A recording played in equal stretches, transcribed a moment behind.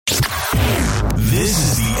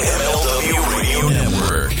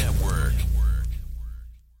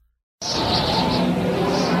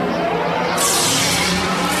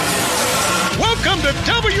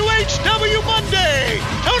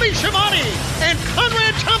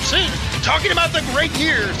talking about the great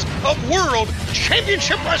years of World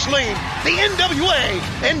Championship Wrestling, the NWA,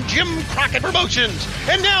 and Jim Crockett Promotions.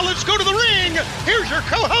 And now let's go to the ring. Here's your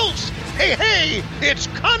co-host. Hey, it's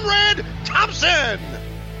Conrad Thompson.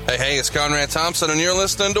 Hey, it's Conrad Thompson, and you're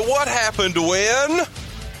listening to What Happened When?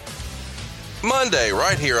 Monday,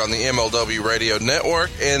 right here on the MLW Radio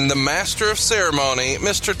Network, and the Master of Ceremony,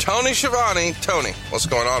 Mr. Tony Schiavone. Tony, what's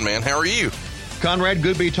going on, man? How are you? Conrad,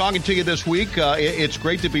 good to be talking to you this week. It's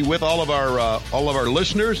great to be with all of our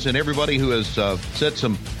listeners and everybody who has said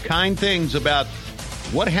some kind things about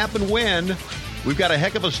what happened when. We've got a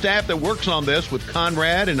heck of a staff that works on this with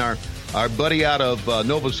Conrad and our buddy out of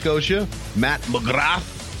Nova Scotia, Matt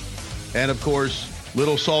McGrath, and, of course,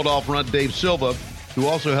 little sawed-off runt Dave Silva, who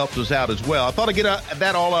also helps us out as well. I thought I'd get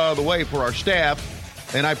that all out of the way for our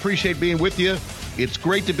staff, and I appreciate being with you. It's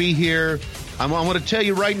great to be here. I want to tell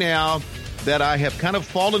you right now that I have kind of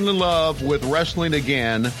fallen in love with wrestling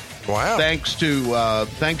again. Wow. Thanks to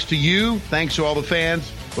you, thanks to all the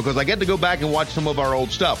fans, because I get to go back and watch some of our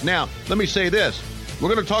old stuff. Now, let me say this. We're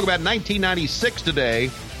going to talk about 1996 today,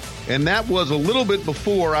 and that was a little bit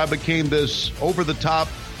before I became this over-the-top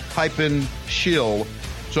hyping shill.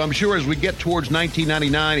 So I'm sure as we get towards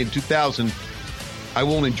 1999 and 2000, I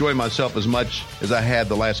won't enjoy myself as much as I had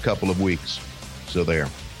the last couple of weeks. So there.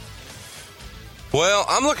 Well,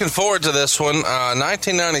 I'm looking forward to this one.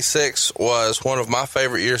 1996 was one of my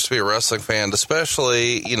favorite years to be a wrestling fan,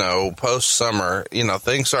 especially, post-summer.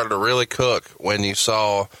 Things started to really cook when you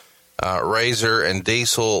saw Razor and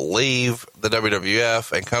Diesel leave the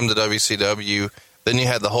WWF and come to WCW. Then you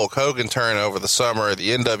had the Hulk Hogan turn over the summer.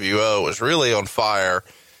 The NWO was really on fire.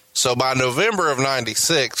 So by November of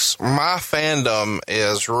 96, my fandom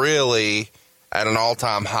is really at an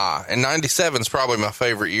all-time high. And 97 is probably my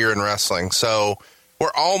favorite year in wrestling. So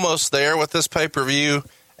we're almost there with this pay-per-view,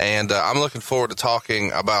 and I'm looking forward to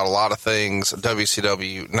talking about a lot of things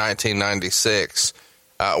WCW 1996.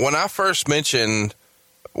 When I first mentioned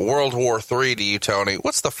World War III to you, Tony,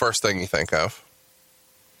 what's the first thing you think of?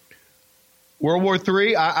 World War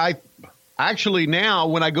III, I actually now,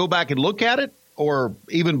 when I go back and look at it, or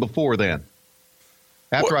even before then,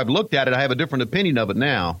 after I've looked at it, I have a different opinion of it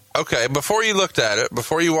now. Okay, before you looked at it,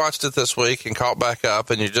 before you watched it this week and caught back up,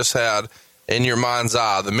 and you just had in your mind's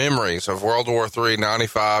eye the memories of World War III,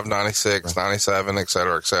 95, 96, 97, et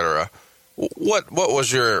cetera, what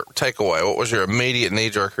was your takeaway? What was your immediate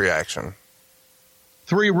knee-jerk reaction?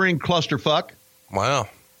 3-ring clusterfuck. Wow.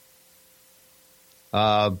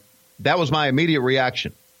 That was my immediate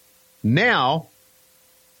reaction. Now,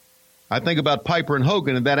 I think about Piper and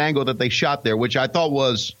Hogan and that angle that they shot there, which I thought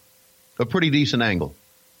was a pretty decent angle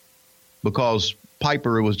because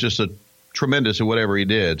Piper was just tremendous at whatever he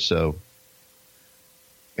did. So,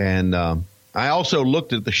 and I also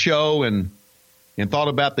looked at the show and thought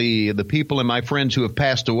about the people and my friends who have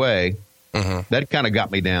passed away. Mm-hmm. That kind of got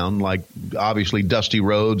me down, like obviously Dusty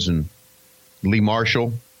Rhodes and Lee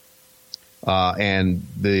Marshall. And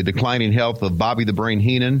the declining health of Bobby the Brain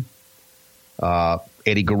Heenan,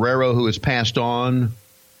 Eddie Guerrero, who has passed on,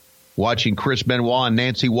 watching Chris Benoit and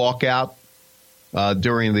Nancy walk out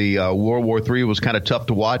during the World War III was kind of tough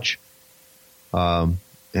to watch. And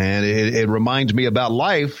it reminds me about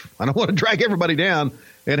life. I don't want to drag everybody down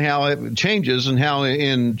and how it changes and how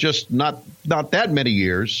in just not that many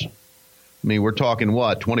years, I mean, we're talking,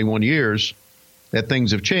 21 years, that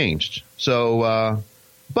things have changed. So,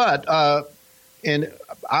 and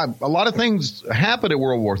a lot of things happened at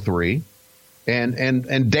World War III,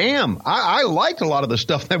 and damn, I liked a lot of the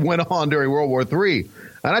stuff that went on during World War III.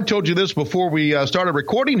 And I told you this before we started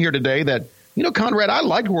recording here today that, Conrad, I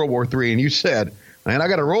liked World War III, and you said, man, I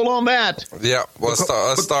got to roll on that. Yeah, let's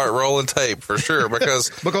start rolling tape for sure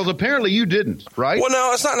because apparently you didn't, right? Well,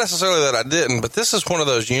 no, it's not necessarily that I didn't, but this is one of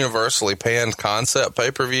those universally panned concept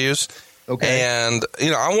pay-per-views. Okay. And,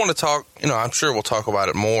 I want to talk, I'm sure we'll talk about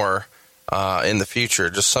it more in the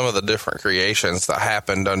future, just some of the different creations that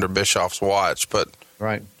happened under Bischoff's watch. But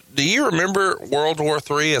right. Do you remember World War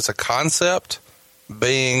III as a concept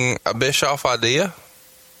being a Bischoff idea?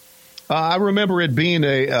 I remember it being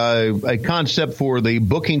a concept for the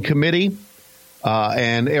booking committee,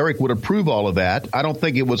 and Eric would approve all of that. I don't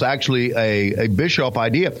think it was actually a Bischoff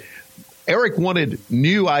idea. Eric wanted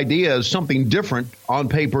new ideas, something different on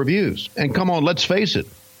pay-per-views. And come on, let's face it.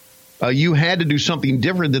 You had to do something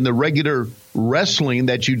different than the regular wrestling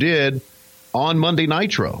that you did on Monday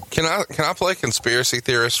Nitro. Can I play conspiracy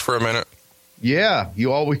theorist for a minute? Yeah,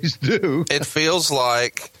 you always do. It feels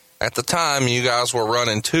like at the time you guys were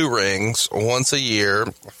running 2 rings once a year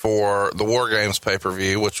for the War Games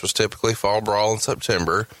pay-per-view, which was typically Fall Brawl in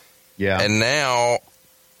September. Yeah. And now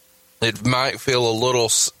it might feel a little,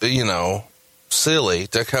 silly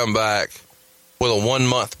to come back with a 1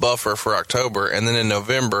 month buffer for October, and then in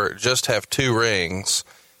November just have 2 rings.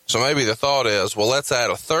 So maybe the thought is, well, let's add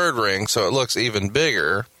a 3rd ring so it looks even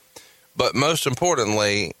bigger. But most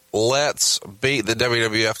importantly, let's beat the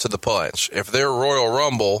WWF to the punch. If their Royal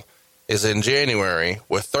Rumble is in January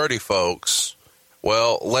with 30 folks,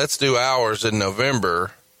 well, let's do ours in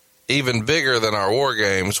November, even bigger than our War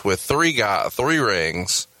Games with 3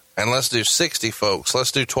 rings, and let's do 60 folks.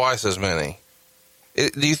 Let's do twice as many.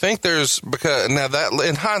 Do you think because now that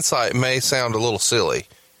in hindsight may sound a little silly.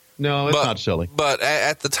 No, it's not silly. But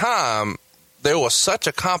at the time, there was such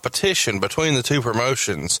a competition between the 2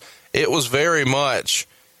 promotions. It was very much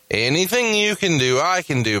anything you can do, I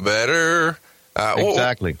can do better.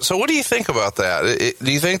 Exactly. So what do you think about that?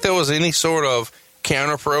 Do you think there was any sort of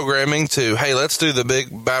counter-programming to, hey, let's do the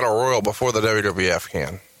big battle royal before the WWF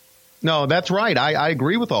can? No, that's right. I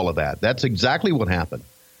agree with all of that. That's exactly what happened.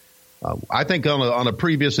 I think on a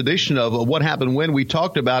previous edition of What Happened When, we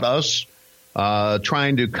talked about us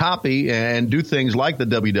trying to copy and do things like the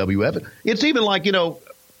WWF. It's even like,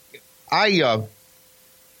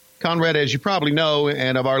 Conrad, as you probably know,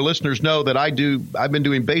 and of our listeners know that I've been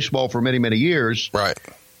doing baseball for many, many years. Right.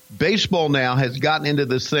 Baseball now has gotten into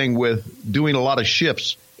this thing with doing a lot of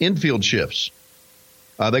shifts, infield shifts.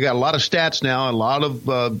 They got a lot of stats now, and a lot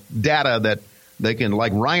of data that they can,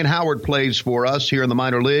 like Ryan Howard plays for us here in the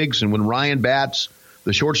minor leagues, and when Ryan bats,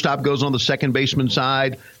 the shortstop goes on the second baseman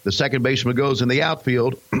side, the second baseman goes in the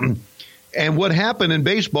outfield. And what happened in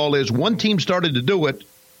baseball is one team started to do it,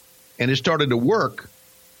 and it started to work.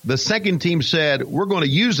 The second team said, we're going to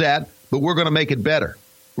use that, but we're going to make it better.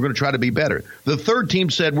 We're going to try to be better. The third team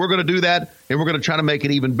said, we're going to do that, and we're going to try to make it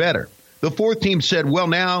even better. The fourth team said, well,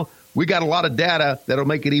 now we got a lot of data that'll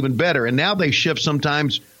make it even better. And now they shift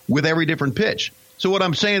sometimes with every different pitch. So what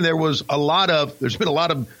I'm saying, there's been a lot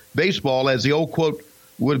of baseball, as the old quote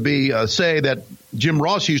would be, say that Jim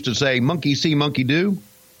Ross used to say, monkey see, monkey do.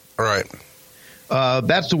 Right.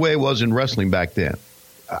 That's the way it was in wrestling back then.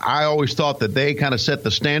 I always thought that they kind of set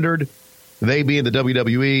the standard, they being the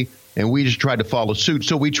WWE, and we just tried to follow suit.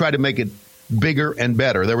 So we tried to make it bigger and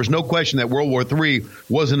better. There was no question that World War III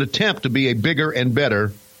was an attempt to be a bigger and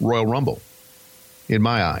better Royal Rumble, in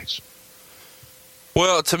my eyes.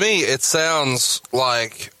 Well, to me, it sounds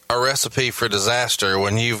like a recipe for disaster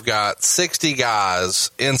when you've got 60 guys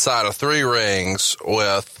inside of 3 rings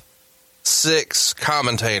with 6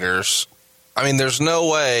 commentators. I mean, there's no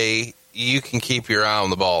way you can keep your eye on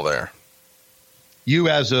the ball there. You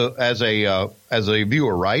as a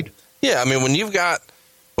viewer, right? Yeah, I mean, when you've got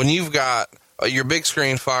your big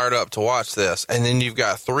screen fired up to watch this, and then you've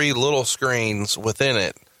got 3 little screens within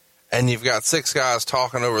it, and you've got 6 guys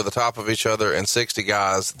talking over the top of each other and 60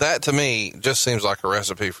 guys, that to me just seems like a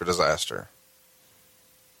recipe for disaster.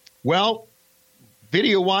 Well,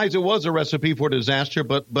 video-wise, it was a recipe for disaster,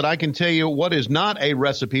 but I can tell you what is not a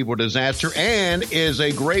recipe for disaster and is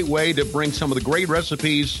a great way to bring some of the great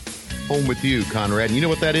recipes home with you, Conrad. And you know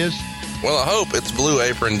what that is? Well, I hope it's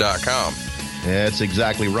BlueApron.com. That's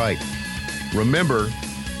exactly right. Remember,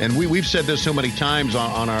 and we've said this so many times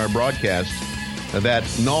on our broadcast, that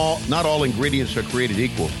not all ingredients are created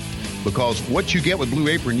equal, because what you get with Blue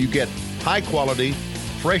Apron, you get high quality,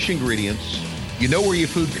 fresh ingredients. You know where your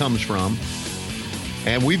food comes from.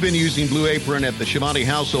 And we've been using Blue Apron at the Schiavone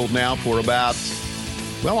household now for about,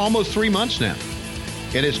 almost 3 months now.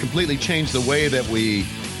 It has completely changed the way that we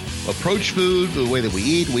approach food, the way that we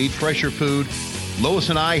eat fresher food. Lois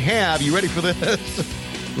and I have, you ready for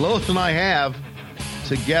this? Lois and I have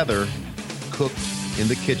together cooked in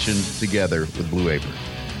the kitchen together with Blue Apron.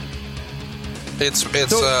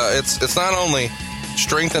 It's not only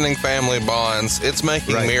strengthening family bonds, it's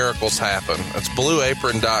making miracles happen. It's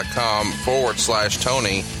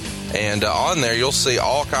blueapron.com/Tony. And on there, you'll see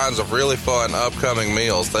all kinds of really fun upcoming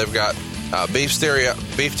meals. They've got beef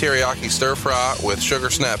teriyaki stir fry with sugar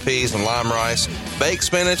snap peas and lime rice, baked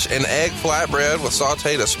spinach and egg flatbread with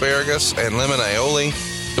sauteed asparagus and lemon aioli,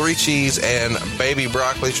 3 cheese and baby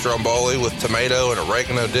broccoli stromboli with tomato and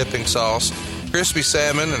oregano dipping sauce, crispy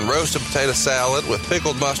salmon and roasted potato salad with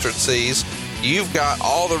pickled mustard seeds. You've got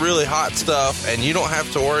all the really hot stuff, and you don't have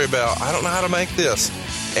to worry about, I don't know how to make this.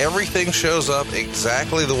 Everything shows up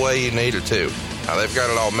exactly the way you need it to. Now, they've got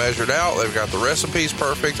it all measured out. They've got the recipes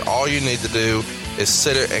perfect. All you need to do is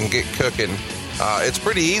sit it and get cooking. It's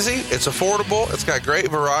pretty easy. It's affordable. It's got great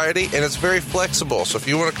variety, and it's very flexible. So if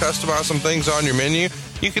you want to customize some things on your menu,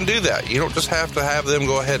 you can do that. You don't just have to have them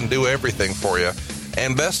go ahead and do everything for you.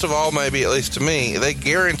 And best of all, maybe, at least to me, they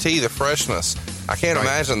guarantee the freshness. I can't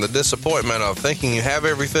imagine the disappointment of thinking you have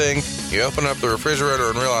everything, you open up the refrigerator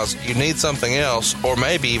and realize you need something else, or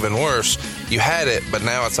maybe even worse, you had it, but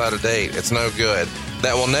now it's out of date. It's no good.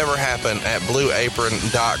 That will never happen at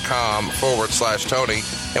blueapron.com/Tony.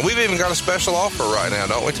 And we've even got a special offer right now,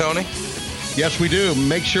 don't we, Tony? Yes, we do.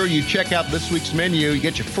 Make sure you check out this week's menu. You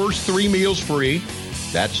get your first 3 meals free.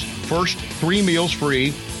 That's first 3 meals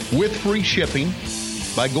free with free shipping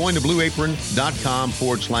by going to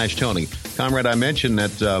blueapron.com/Tony. Comrade, I mentioned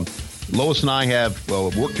that Lois and I have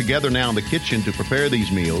worked together now in the kitchen to prepare these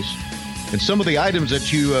meals. And some of the items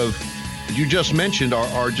that you just mentioned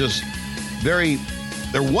are just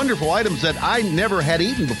they're wonderful items that I never had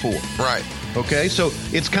eaten before. Right. Okay, so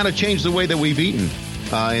it's kind of changed the way that we've eaten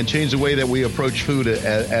and changed the way that we approach food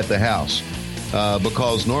at the house.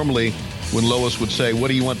 Because normally when Lois would say, "What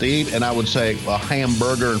do you want to eat?" and I would say, "A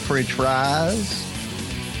hamburger and French fries."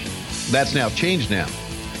 That's now changed now.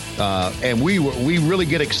 And we really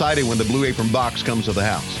get excited when the Blue Apron box comes to the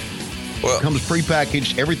house. Well, it comes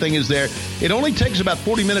prepackaged. Everything is there. It only takes about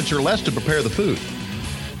 40 minutes or less to prepare the food.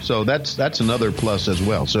 So that's another plus as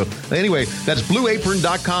well. So anyway, that's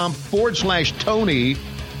blueapron.com/Tony.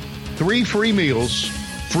 3 free meals,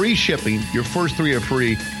 free shipping. Your first 3 are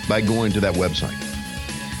free by going to that website.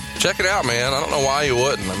 Check it out, man. I don't know why you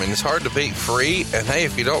wouldn't. I mean, it's hard to beat free. And, hey,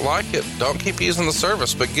 if you don't like it, don't keep using the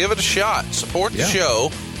service. But give it a shot. Support the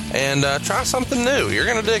show and try something new. You're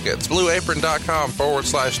going to dig it. It's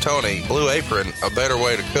blueapron.com/Tony. Blue Apron, a better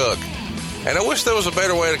way to cook. And I wish there was a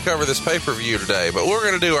better way to cover this pay-per-view today, but we're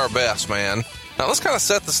going to do our best, man. Now, let's kind of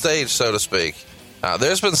set the stage, so to speak.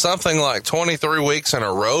 There's been something like 23 weeks in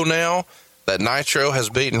a row now that Nitro has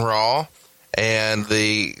beaten Raw, and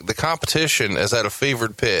the competition is at a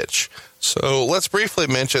fevered pitch. So let's briefly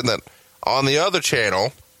mention that on the other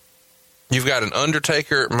channel, you've got an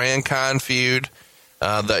Undertaker-Mankind feud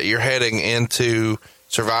that you're heading into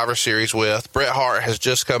Survivor Series with. Bret Hart has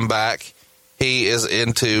just come back. He is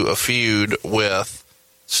into a feud with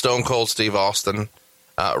Stone Cold Steve Austin.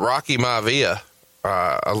 Rocky Maivia,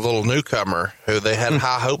 a little newcomer who they had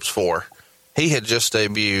high hopes for, he had just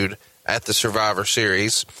debuted at the Survivor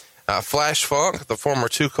Series. Flash Funk, the former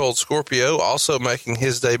Too Cold Scorpio, also making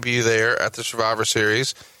his debut there at the Survivor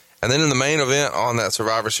Series. And then in the main event on that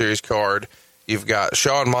Survivor Series card, you've got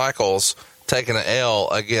Shawn Michaels taking an L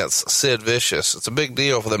against Sid Vicious. It's a big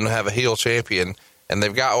deal for them to have a heel champion. And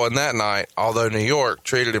they've got one that night, although New York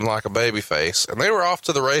treated him like a babyface. And they were off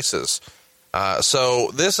to the races.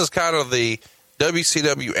 So this is kind of the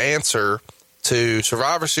WCW answer to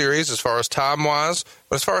Survivor Series as far as time-wise.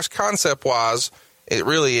 But as far as concept-wise, it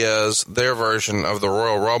really is their version of the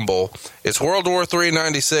Royal Rumble. It's World War III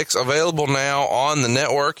 96, available now on the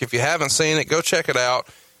network. If you haven't seen it, go check it out.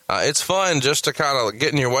 It's fun just to kind of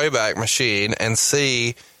get in your Wayback Machine and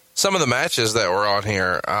see some of the matches that were on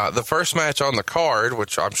here. The first match on the card,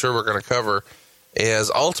 which I'm sure we're going to cover,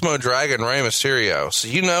 is Ultimo Dragon Rey Mysterio. So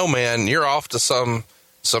you know, man, you're off to some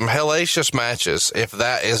hellacious matches if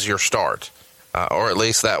that is your start. Or at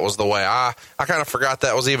least that was the way. I kind of forgot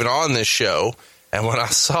that was even on this show. And when I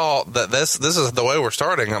saw that this is the way we're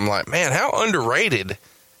starting, I'm like, man, how underrated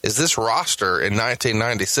is this roster in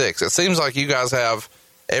 1996? It seems like you guys have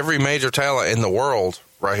every major talent in the world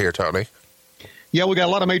right here, Tony. Yeah, we got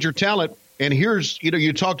a lot of major talent. And here's,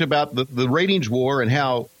 you talked about the ratings war and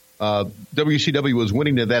how WCW was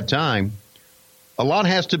winning at that time. A lot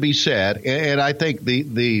has to be said. And I think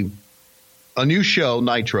a new show,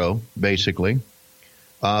 Nitro, basically,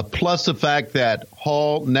 plus the fact that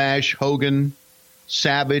Hall, Nash, Hogan,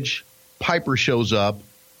 Savage, Piper shows up.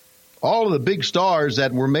 All of the big stars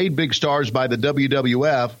that were made big stars by the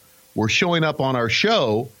WWF were showing up on our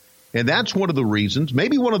show. And that's one of the reasons,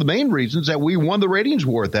 maybe one of the main reasons, that we won the ratings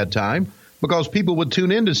war at that time, because people would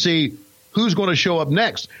tune in to see who's going to show up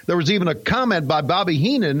next. There was even a comment by Bobby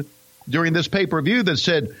Heenan during this pay-per-view that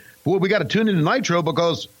said, boy, we got to tune into Nitro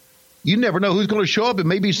because you never know who's going to show up. It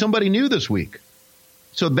may be somebody new this week.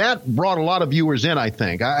 So that brought a lot of viewers in, I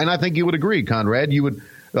think. And I think you would agree, Conrad. You would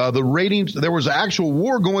the ratings, there was an actual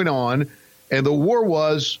war going on, and the war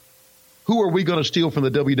was, who are we going to steal from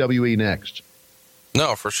the WWE next?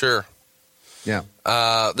 No, for sure. Yeah.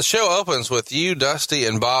 The show opens with you, Dusty,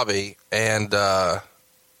 and Bobby, and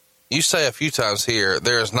you say a few times here,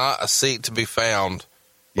 there is not a seat to be found,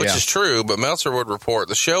 which is true, but Meltzer would report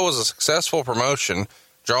the show was a successful promotion,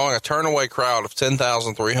 drawing a turnaway crowd of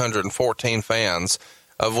 10,314 fans,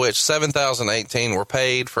 of which 7,018 were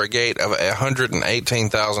paid for a gate of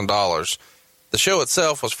 $118,000. The show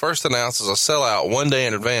itself was first announced as a sellout one day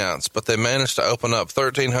in advance, but they managed to open up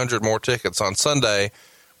 1,300 more tickets on Sunday,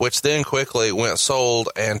 which then quickly went sold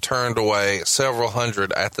and turned away several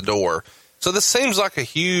hundred at the door. So this seems like a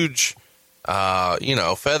huge,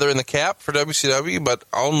 feather in the cap for WCW, but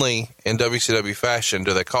only in WCW fashion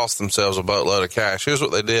do they cost themselves a boatload of cash. Here's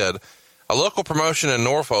what they did. A local promotion in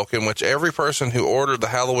Norfolk in which every person who ordered the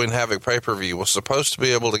Halloween Havoc pay-per-view was supposed to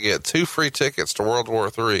be able to get 2 free tickets to World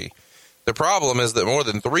War III. The problem is that more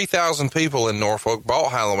than 3,000 people in Norfolk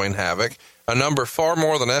bought Halloween Havoc, a number far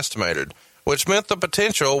more than estimated, which meant the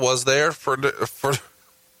potential was there for them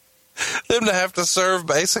to have to serve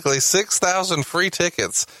basically 6,000 free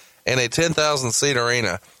tickets in a 10,000-seat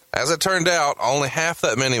arena. As it turned out, only half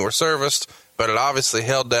that many were serviced, but it obviously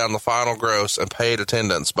held down the final gross and paid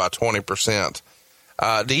attendance by 20%.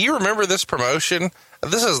 Do you remember this promotion?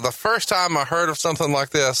 This is the first time I heard of something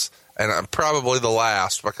like this, and probably the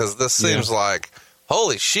last, because this seems like,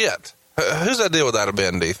 holy shit. Whose idea would that have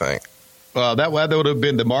been, do you think? That would have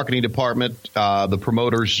been the marketing department, the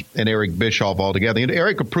promoters, and Eric Bischoff all together. And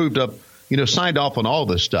Eric approved up, signed off on all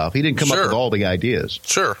this stuff. He didn't come up with all the ideas.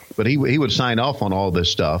 Sure. But he would sign off on all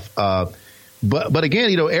this stuff. But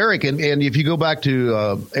again, Eric, and if you go back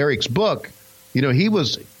to Eric's book, he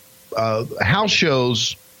was house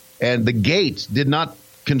shows and the gates did not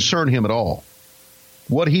concern him at all.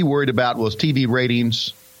 What he worried about was TV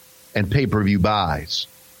ratings and pay-per-view buys.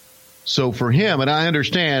 So for him, and I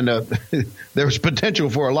understand there's potential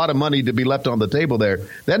for a lot of money to be left on the table there.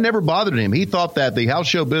 That never bothered him. He thought that the house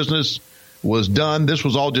show business was done. This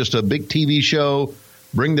was all just a big TV show.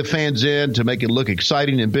 Bring the fans in to make it look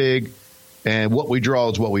exciting and big. And what we draw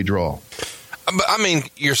is what we draw. I mean,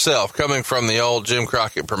 yourself, coming from the old Jim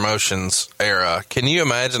Crockett Promotions era, can you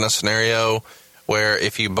imagine a scenario where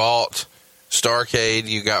if you bought Starrcade,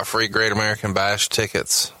 you got free Great American Bash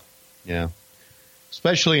tickets? Yeah.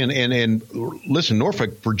 Especially in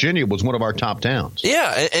Norfolk, Virginia was one of our top towns.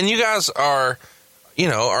 Yeah, and you guys are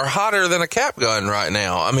hotter than a cap gun right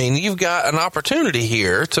now. I mean, you've got an opportunity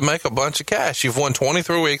here to make a bunch of cash. You've won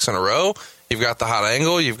 23 weeks in a row. You've got the hot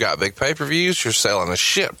angle. You've got big pay-per-views. You're selling a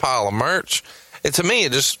shit pile of merch. To me,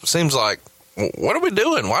 it just seems like, what are we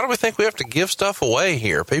doing? Why do we think we have to give stuff away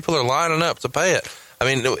here? People are lining up to pay it. I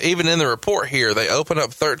mean, even in the report here, they open up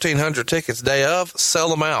 1,300 tickets day of, sell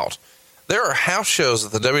them out. There are house shows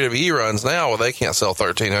that the WWE runs now where they can't sell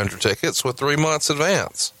 1,300 tickets with 3 months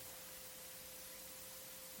advance.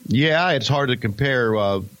 Yeah, it's hard to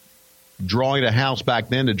compare drawing a house back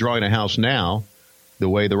then to drawing a house now, the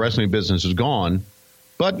way the wrestling business has gone.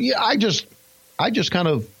 But yeah, I just kind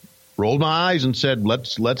of rolled my eyes and said,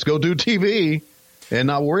 let's go do TV and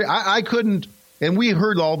not worry. I couldn't, and we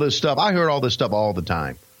heard all this stuff. I heard all this stuff all the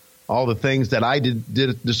time, all the things that I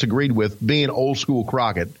disagreed with, being old school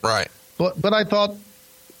Crockett. Right. But I thought,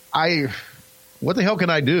 what the hell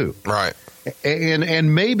can I do? Right.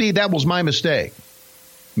 And maybe that was my mistake.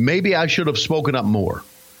 Maybe I should have spoken up more.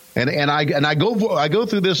 And I go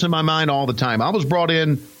through this in my mind all the time. I was brought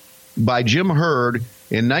in by Jim Herd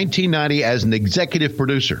in 1990 as an executive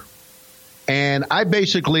producer. And I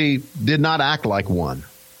basically did not act like one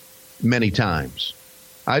many times.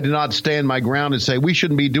 I did not stand my ground and say, we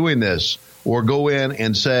shouldn't be doing this, or go in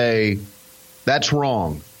and say, that's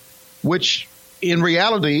wrong. Which, in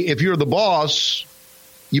reality, if you're the boss,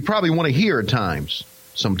 you probably want to hear at times.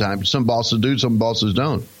 Sometimes some bosses do, some bosses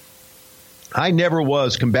don't. I never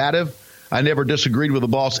was combative. I never disagreed with the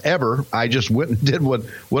boss ever. I just went and did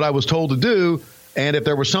what I was told to do. And if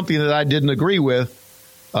there was something that I didn't agree with,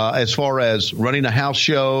 as far as running a house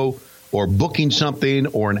show or booking something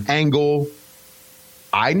or an angle,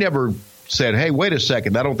 I never said, hey, wait a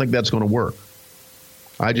second, I don't think that's going to work.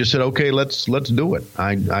 I just said, okay, let's do it.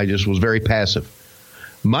 I just was very passive.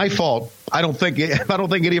 My fault. I don't think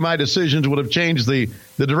any of my decisions would have changed the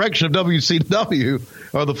direction of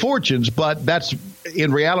WCW or the fortunes, but that's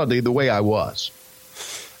in reality the way I was.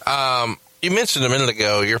 You mentioned a minute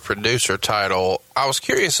ago your producer title. I was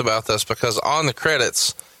curious about this because on the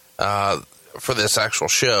credits for this actual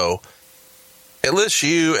show, it lists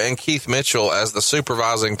you and Keith Mitchell as the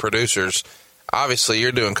supervising producers. Obviously,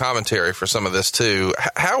 you're doing commentary for some of this too.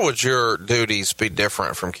 How would your duties be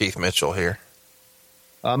different from Keith Mitchell here?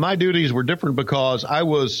 My duties were different because I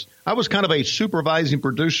was kind of a supervising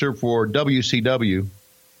producer for WCW,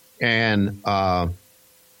 and not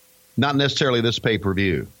necessarily this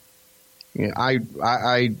pay-per-view. I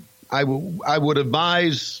would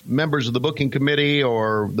advise members of the booking committee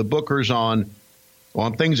or the bookers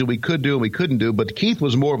on things that we could do and we couldn't do. But Keith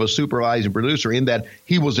was more of a supervising producer in that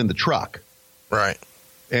he was in the truck. Right.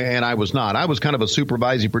 And I was not. I was kind of a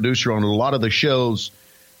supervising producer on a lot of the shows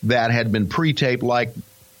that had been pre-taped, like,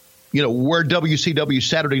 where WCW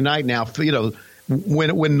Saturday Night now,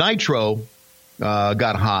 when Nitro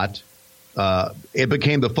got hot, it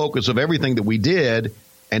became the focus of everything that we did.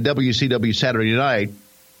 and WCW Saturday Night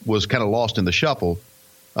was kind of lost in the shuffle.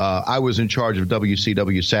 I was in charge of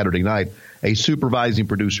WCW Saturday Night, a supervising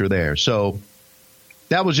producer there. So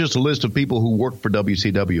that was just a list of people who worked for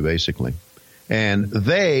WCW, basically. And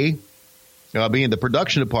they, being the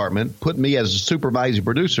production department, put me as a supervising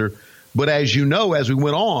producer. But as you know, as we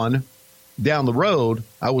went on down the road,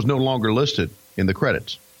 I was no longer listed in the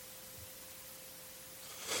credits.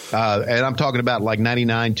 And I'm talking about like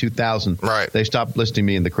 99, 2000. Right. They stopped listing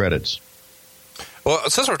me in the credits. Well,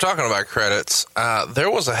 since we're talking about credits,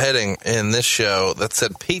 there was a heading in this show that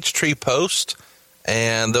said Peachtree Post,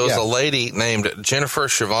 and there was a lady named Jennifer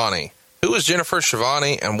Schiavone. Who is Jennifer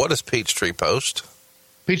Schiavone, and what is Peachtree Post?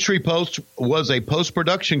 Peachtree Post was a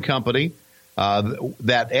post-production company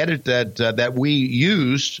that we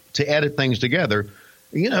used to edit things together.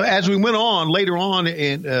 You know, as we went on later on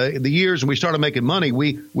in the years and we started making money,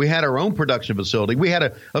 we had our own production facility. We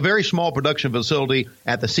had a very small production facility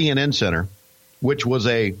at the CNN Center, which was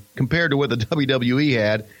compared to what the WWE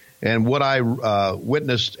had and what I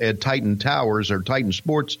witnessed at Titan Towers or Titan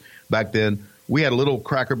Sports back then. We had a little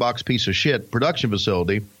cracker box piece of shit production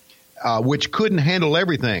facility, which couldn't handle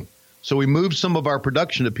everything. So we moved some of our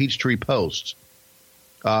production to Peachtree Post.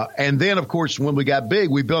 And then, of course, when we got big,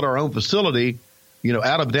 we built our own facility, you know,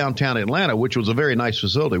 out of downtown Atlanta, which was a very nice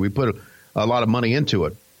facility. We put a lot of money into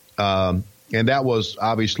it. And that was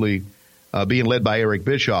obviously being led by Eric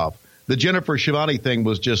Bischoff. The Jennifer Schiavone thing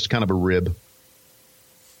was just kind of a rib.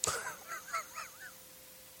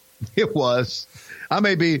 It was. I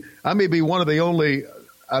may be one of the only,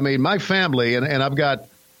 my family, and I've got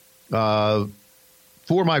 4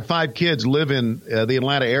 of my 5 kids live in the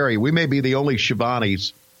Atlanta area. We may be the only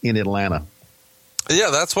Schiavones in Atlanta. Yeah,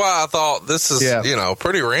 that's why I thought this is,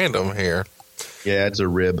 pretty random here. Yeah, it's a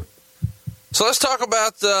rib. So let's talk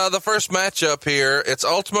about the first matchup here. It's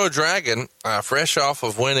Ultimo Dragon, fresh off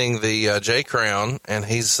of winning the J Crown, and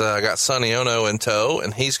he's got Sonny Ono in tow,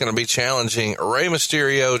 and he's going to be challenging Rey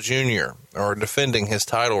Mysterio Jr., or defending his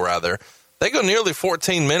title, rather. They go nearly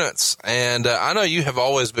 14 minutes, and I know you have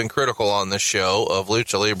always been critical on this show of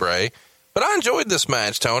Lucha Libre, but I enjoyed this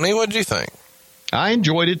match, Tony. What did you think? I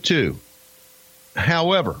enjoyed it, too.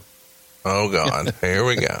 However. Oh, God. Here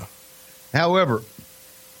we go. However,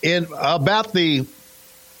 in about the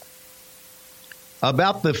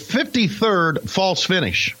 53rd false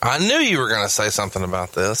finish. I knew you were going to say something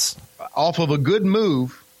about this. Off of a good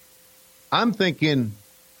move, I'm thinking,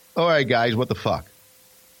 all right, guys, what the fuck?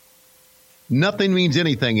 Nothing means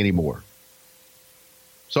anything anymore.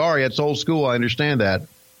 Sorry, it's old school. I understand that.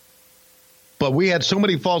 But we had so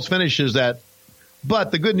many false finishes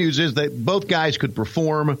but the good news is that both guys could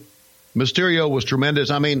perform. Mysterio was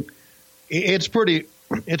tremendous. I mean, it's pretty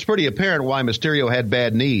apparent why Mysterio had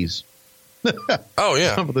bad knees. Oh,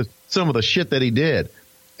 yeah. Some of the shit that he did.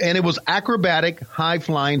 And it was acrobatic,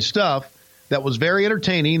 high-flying stuff that was very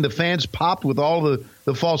entertaining. The fans popped with all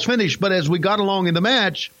the false finish. But as we got along in the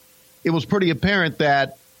match, it was pretty apparent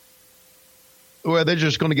that, well, they're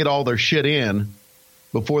just going to get all their shit in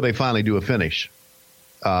before they finally do a finish.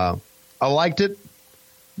 I liked it,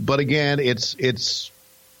 but again, it's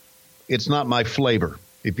not my flavor,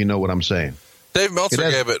 if you know what I'm saying. Dave Meltzer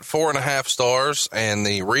gave it 4.5 stars, and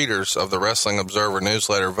the readers of the Wrestling Observer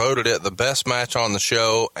newsletter voted it the best match on the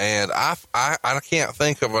show, and I can't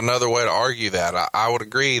think of another way to argue that. I would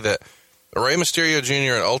agree that Rey Mysterio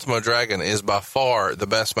Jr. and Ultimo Dragon is by far the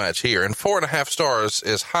best match here, and 4.5 stars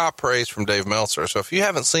is high praise from Dave Meltzer. So if you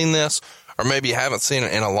haven't seen this, or maybe you haven't seen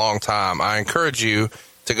it in a long time, I encourage you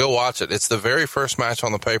to go watch it. It's the very first match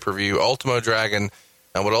on the pay-per-view. Ultimo Dragon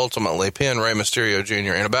would ultimately pin Rey Mysterio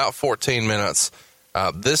Jr. in about 14 minutes.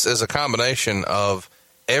 This is a combination of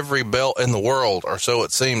every belt in the world, or so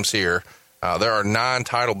it seems here. There are 9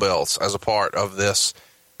 title belts as a part of this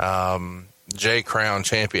J Crown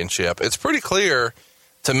Championship. It's pretty clear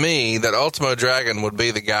to me that Ultimo Dragon would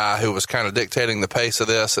be the guy who was kind of dictating the pace of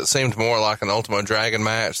this. It seemed more like an Ultimo Dragon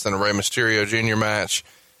match than a Rey Mysterio Jr. match.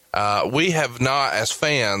 We have not, as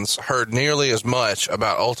fans, heard nearly as much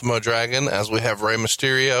about Ultimo Dragon as we have Rey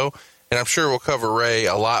Mysterio, and I'm sure we'll cover Rey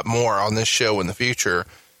a lot more on this show in the future.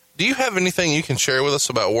 Do you have anything you can share with us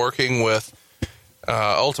about working with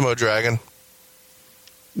Ultimo Dragon?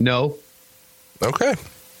 No. Okay.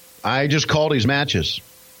 I just called his matches.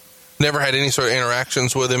 Never had any sort of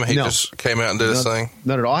interactions with him? He just came out and did his thing?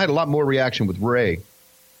 None at all. I had a lot more reaction with Rey.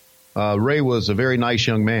 Rey was a very nice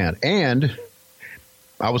young man, and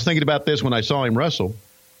I was thinking about this when I saw him wrestle.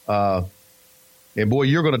 And boy,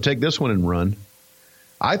 you're going to take this one and run.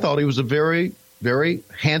 I thought he was a very, very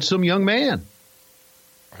handsome young man.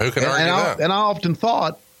 Who can argue that? And I often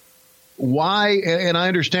thought, why, and I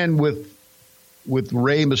understand with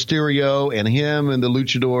Rey Mysterio and him and the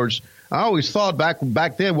Luchadors. I always thought back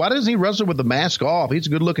then, why doesn't he wrestle with the mask off? He's a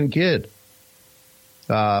good-looking kid.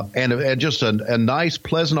 And just a nice,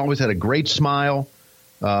 pleasant, always had a great smile,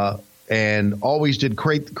 and always did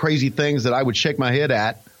crazy things that I would shake my head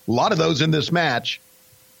at. A lot of those in this match,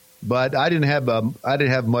 but I didn't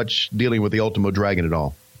have much dealing with the Ultimo Dragon at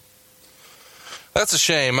all. That's a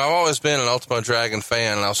shame. I've always been an Ultimo Dragon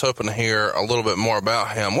fan, and I was hoping to hear a little bit more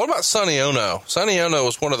about him. What about Sonny Ono? Sonny Ono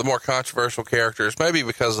was one of the more controversial characters, maybe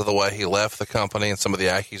because of the way he left the company and some of the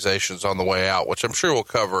accusations on the way out, which I'm sure we'll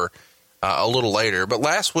cover a little later. But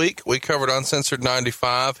last week, we covered Uncensored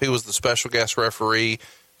 95. He was the special guest referee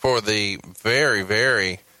for the very,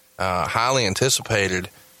 very highly anticipated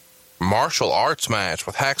martial arts match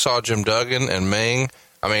with Hacksaw Jim Duggan and Ming.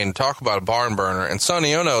 I mean, talk about a barn burner. And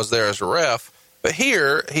Sonny Ono is there as a ref. But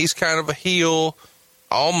here, he's kind of a heel,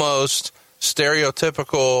 almost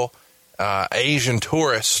stereotypical Asian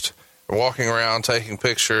tourist walking around, taking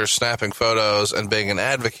pictures, snapping photos, and being an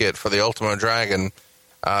advocate for the Ultimo Dragon.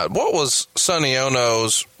 What was Sonny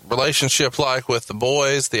Ono's relationship like with the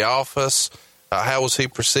boys, the office? How was he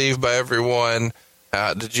perceived by everyone?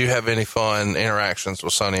 Did you have any fun interactions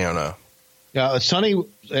with Sonny Ono? Sonny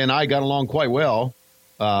and I got along quite well.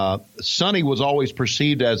 Sonny was always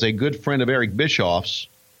perceived as a good friend of Eric Bischoff's,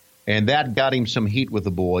 and that got him some heat with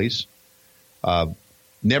the boys.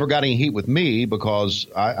 Never got any heat with me because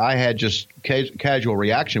I had just casual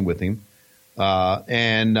reaction with him.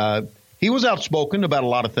 And he was outspoken about a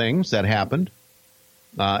lot of things that happened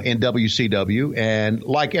in WCW. And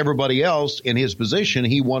like everybody else in his position,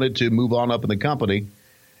 he wanted to move on up in the company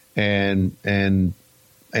and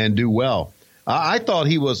do well. I thought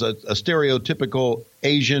he was a stereotypical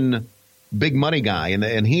Asian big money guy,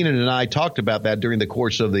 and Heenan and I talked about that during the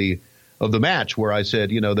course of the match, where I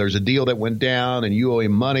said, there's a deal that went down, and you owe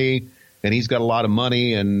him money, and he's got a lot of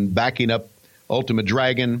money, and backing up Ultimate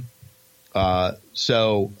Dragon.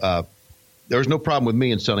 So there's no problem with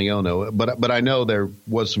me and Sonny Ono, but I know there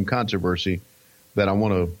was some controversy that I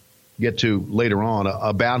want to get to later on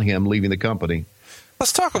about him leaving the company.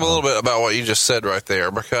 Let's talk a little bit about what you just said right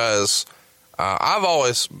there, because I've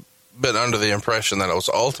always been under the impression that it was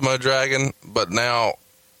Ultimo Dragon, but now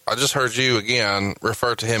I just heard you again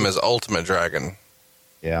refer to him as Ultimate Dragon.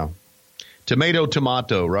 Yeah.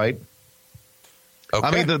 Tomato, right? Okay.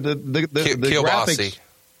 I mean, the graphics.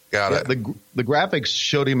 Got it. The graphics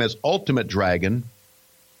showed him as Ultimate Dragon.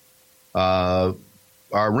 Our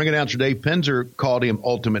ring announcer Dave Penzer called him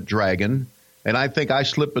Ultimate Dragon, and I think I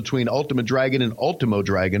slipped between Ultimate Dragon and Ultimo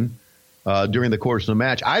Dragon during the course of the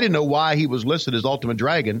match. I didn't know why he was listed as Ultimate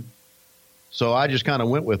Dragon, so I just kind of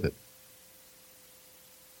went with it.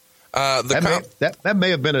 That may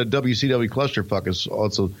have been a WCW clusterfuck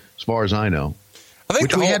as far as I know,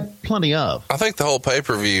 which we had plenty of. I think the whole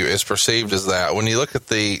pay-per-view is perceived as that. When you look at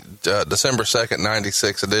the December 2nd,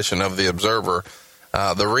 96 edition of The Observer,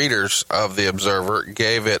 the readers of The Observer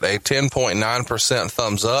gave it a 10.9%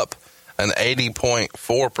 thumbs up, an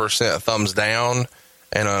 80.4% thumbs down,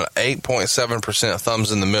 and an 8.7%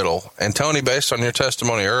 thumbs in the middle. And Tony, based on your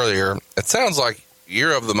testimony earlier, it sounds like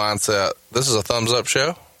you're of the mindset this is a thumbs up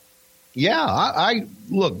show. Yeah, I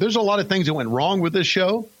look, there's a lot of things that went wrong with this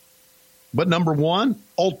show, but number one,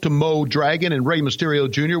 Ultimo Dragon and Rey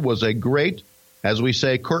Mysterio Jr. was a great, as we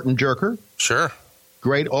say, curtain jerker. Sure.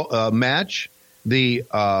 Great match. The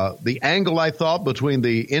angle, I thought, between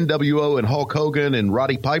the NWO and Hulk Hogan and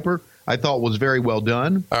Roddy Piper, I thought was very well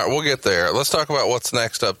done. All right, we'll get there. Let's talk about what's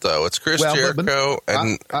next up, though. It's Chris Jericho,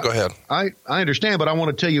 and go ahead. I understand, but I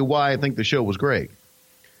want to tell you why I think the show was great.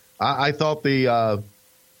 I thought the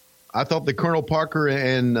Colonel Parker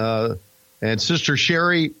and Sister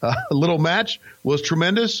Sherry little match was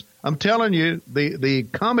tremendous. I'm telling you, the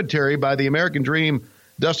commentary by the American Dream,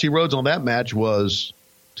 Dusty Rhodes on that match was,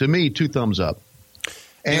 to me, 2 thumbs up.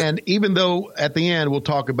 And even though at the end we'll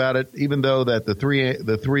talk about it, even though that the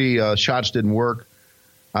three shots didn't work,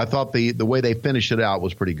 I thought the way they finished it out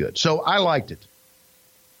was pretty good. So I liked it,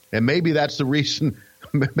 and maybe that's the reason.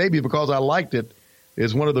 Maybe because I liked it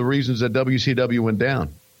is one of the reasons that WCW went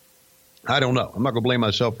down. I don't know. I'm not going to blame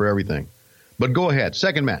myself for everything, but go ahead.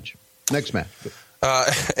 Second match, next match.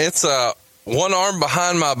 It's a one arm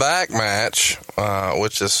behind my back match,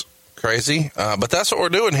 which is crazy, but that's what we're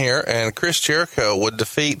doing here. And Chris Jericho would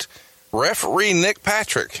defeat referee Nick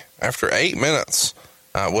Patrick after 8 minutes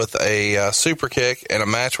with a super kick in a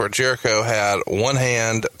match where Jericho had one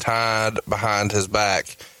hand tied behind his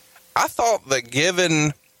back. I thought that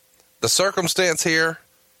given the circumstance here,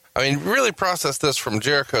 I mean, really process this from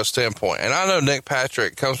Jericho's standpoint. And I know Nick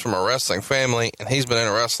Patrick comes from a wrestling family, and he's been in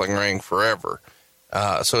a wrestling ring forever.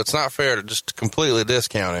 So it's not fair to just completely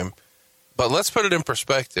discount him. But let's put it in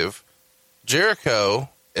perspective. Jericho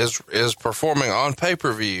is performing on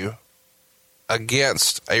pay-per-view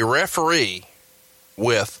against a referee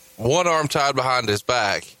with one arm tied behind his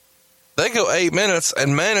back. They go 8 minutes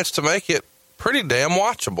and manage to make it pretty damn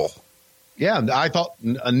watchable. Yeah, I thought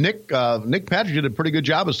Nick Patrick did a pretty good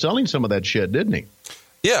job of selling some of that shit, didn't he?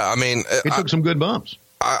 Yeah, I mean, he took some good bumps.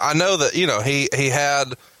 I know that, you know, he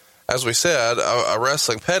had, as we said, a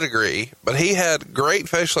wrestling pedigree, but he had great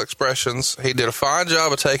facial expressions. He did a fine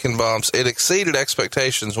job of taking bumps. It exceeded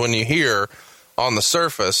expectations when you hear on the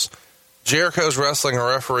surface Jericho's wrestling a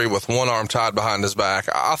referee with one arm tied behind his back.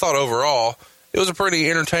 I thought overall it was a pretty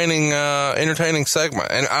entertaining segment,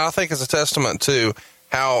 and I think it's a testament to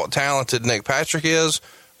how talented Nick Patrick is,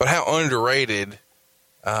 but how underrated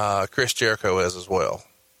Chris Jericho is as well.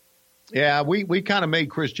 Yeah, we kind of made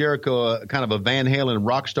Chris Jericho a kind of a Van Halen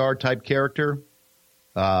rock star type character,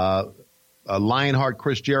 a Lionheart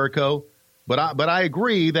Chris Jericho. But I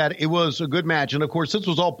agree that it was a good match, and of course this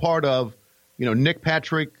was all part of, you know, Nick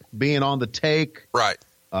Patrick being on the take, right?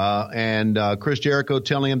 And Chris Jericho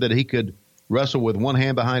telling him that he could wrestle with one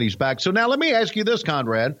hand behind his back. So now let me ask you this,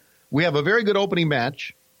 Conrad. We have a very good opening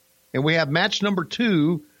match, and we have match number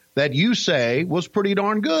 2 that you say was pretty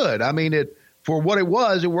darn good. I mean, for what it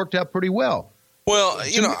was, it worked out pretty well. Well,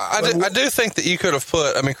 you know, I do think that you could have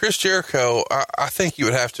put, I mean, Chris Jericho, I think you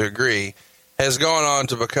would have to agree, has gone on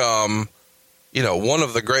to become, you know, one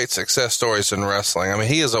of the great success stories in wrestling. I mean,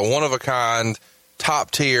 he is a one-of-a-kind,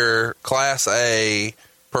 top-tier, Class A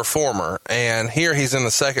performer, and here he's in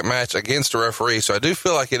the second match against a referee, so I do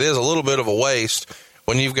feel like it is a little bit of a waste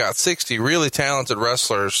when you've got 60 really talented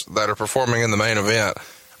wrestlers that are performing in the main event.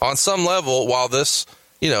 On some level, while this,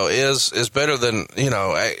 you know, is better than, you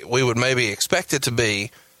know, we would maybe expect it to be,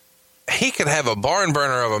 he could have a barn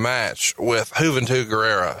burner of a match with Juventud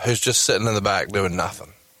Guerrera, who's just sitting in the back doing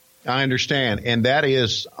nothing. I understand, and that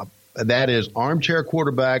is armchair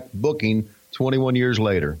quarterback booking 21 years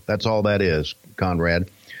later. That's all that is, Conrad.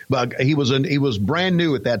 But he was brand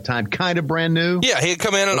new at that time, kind of brand new. Yeah, he had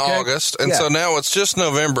come in August, and so now it's just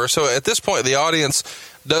November. So at this point, the audience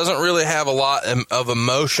doesn't really have a lot of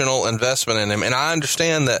emotional investment in him, and I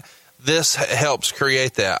understand that this helps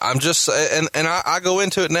create that. I'm just, and I go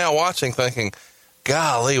into it now watching, thinking,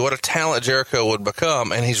 golly, what a talent Jericho would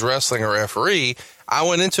become, and he's wrestling a referee. I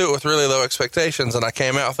went into it with really low expectations, and I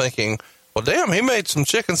came out thinking, well, damn, he made some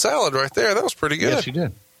chicken salad right there. That was pretty good. Yes, he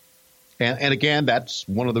did. And again, that's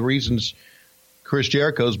one of the reasons Chris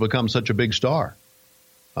Jericho's become such a big star.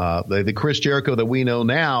 The Chris Jericho that we know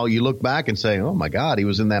now, you look back and say, oh, my God, he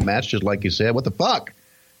was in that match just like you said. What the fuck?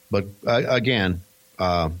 But again,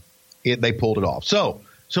 they pulled it off. So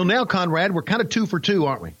now, Conrad, we're kind of 2 for 2,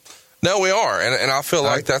 aren't we? No, we are. And I feel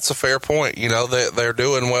like that's a fair point. You know, they're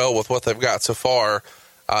doing well with what they've got so far.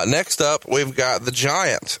 Next up, we've got the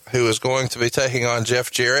Giant, who is going to be taking on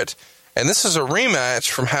Jeff Jarrett. And this is a rematch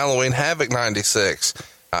from Halloween Havoc 96.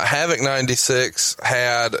 Havoc 96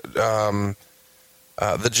 had the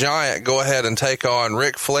Giant go ahead and take on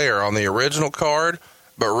Ric Flair on the original card,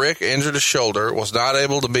 but Rick injured his shoulder, was not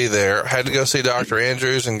able to be there, had to go see Dr.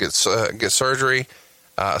 Andrews and get surgery.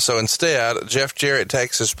 So instead, Jeff Jarrett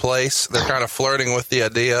takes his place. They're kind of flirting with the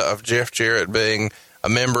idea of Jeff Jarrett being a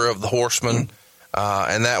member of the Horsemen,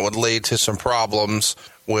 and that would lead to some problems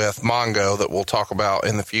with Mongo that we'll talk about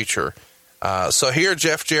in the future. So here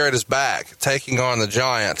Jeff Jarrett is back taking on the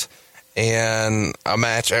Giant in a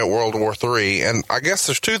match at World War III. And I guess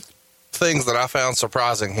there's 2 things that I found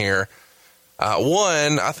surprising here.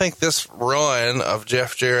 One, I think this run of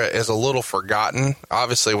Jeff Jarrett is a little forgotten.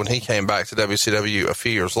 Obviously, when he came back to WCW a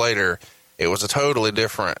few years later, it was a totally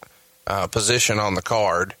different position on the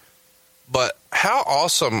card. But how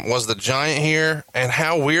awesome was the Giant here, and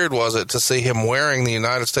how weird was it to see him wearing the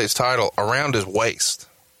United States title around his waist?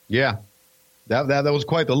 Yeah, that was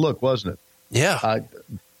quite the look, wasn't it? Yeah.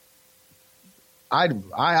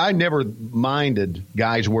 I never minded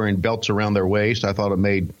guys wearing belts around their waist. I thought it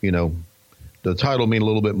made, you know, the title mean a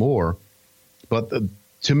little bit more. But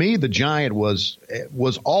to me, the Giant was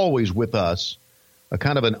always with us, a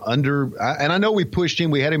kind of an and I know we pushed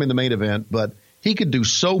him, we had him in the main event, but he could do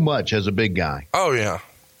so much as a big guy. Oh, yeah.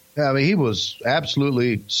 I mean, he was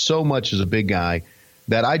absolutely so much as a big guy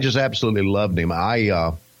that I just absolutely loved him.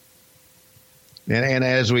 And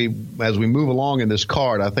as we move along in this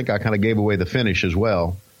card, I think I kind of gave away the finish as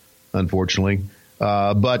well, unfortunately.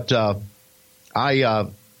 But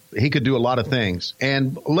he could do a lot of things.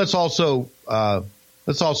 And let's also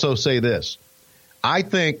say this. I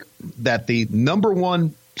think that the number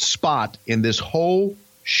one spot in this whole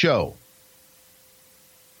show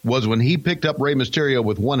was when he picked up Rey Mysterio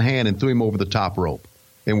with one hand and threw him over the top rope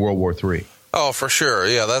in World War III. Oh, for sure.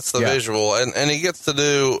 Yeah, that's the visual. And he gets to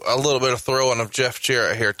do a little bit of throwing of Jeff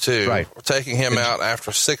Jarrett here, too. Right. Taking him out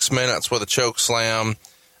after 6 minutes with a choke slam.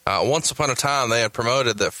 Once upon a time, they had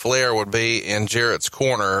promoted that Flair would be in Jarrett's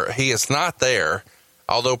corner. He is not there.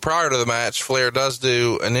 Although prior to the match, Flair does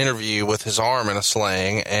do an interview with his arm in a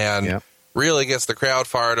sling and really gets the crowd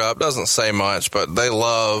fired up. Doesn't say much, but they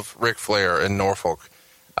love Ric Flair in Norfolk.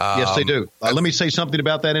 Yes, they do. Let me say something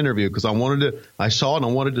about that interview because I saw it and I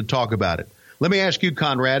wanted to talk about it. Let me ask you,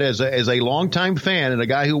 Conrad, as a longtime fan and a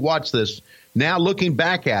guy who watched this, now looking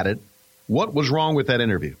back at it, what was wrong with that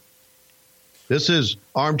interview? This is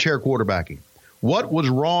armchair quarterbacking. What was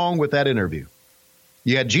wrong with that interview?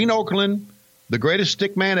 You had Gene Okerlund, the greatest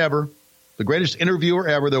stick man ever, the greatest interviewer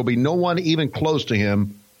ever. There will be no one even close to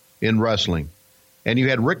him in wrestling. And you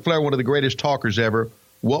had Ric Flair, one of the greatest talkers ever.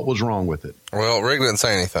 What was wrong with it? Well, Rick didn't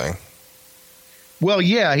say anything. Well,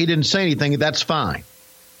 yeah, he didn't say anything. That's fine.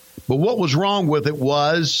 But what was wrong with it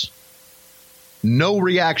was no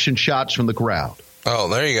reaction shots from the crowd. Oh,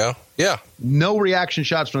 there you go. Yeah. No reaction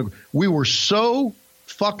shots from the crowd. We were so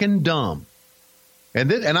fucking dumb.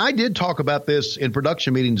 And I did talk about this in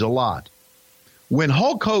production meetings a lot. When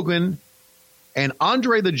Hulk Hogan and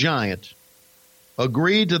Andre the Giant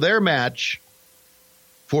agreed to their match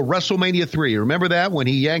for WrestleMania 3, remember that when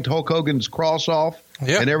he yanked Hulk Hogan's cross off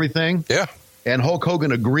and everything? Yeah. And Hulk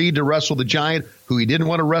Hogan agreed to wrestle the Giant, who he didn't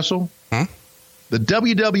want to wrestle. The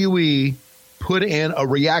WWE put in a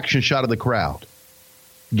reaction shot of the crowd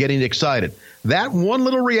getting excited. That one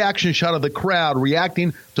little reaction shot of the crowd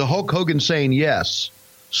reacting to Hulk Hogan saying yes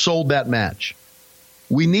sold that match.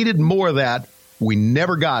 We needed more of that. We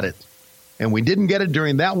never got it. And we didn't get it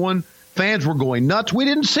during that one. Fans were going nuts. We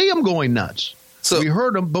didn't see them going nuts. So we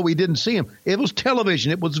heard them, but we didn't see them. It was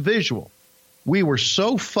television. It was visual. We were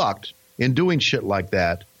so fucked in doing shit like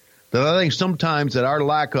that I think sometimes that our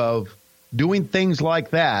lack of doing things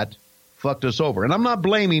like that fucked us over. And I'm not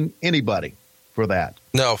blaming anybody for that.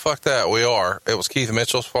 No, fuck that. We are. It was Keith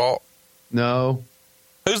Mitchell's fault. No.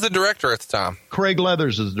 Who's the director at the time? Craig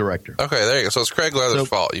Leathers is the director. Okay, there you go. So it's Craig Leathers'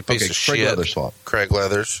 fault. You piece of shit. Craig Leathers' fault. Craig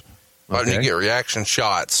Leathers. Why didn't you get reaction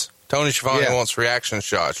shots? Tony Schiavone wants reaction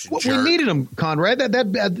shots. Well, we needed them, Conrad.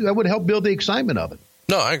 That would help build the excitement of it.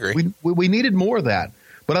 No, I agree. We needed more of that.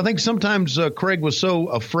 But I think sometimes Craig was so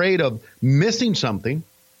afraid of missing something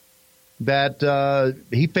that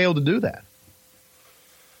he failed to do that.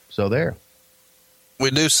 So there. We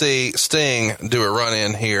do see Sting do a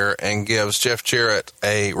run-in here and gives Jeff Jarrett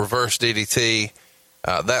a reverse DDT.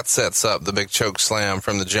 That sets up the big choke slam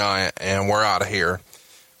from the Giant, and we're out of here.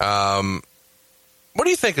 What do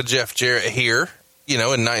you think of Jeff Jarrett here? You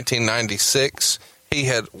know, in 1996, he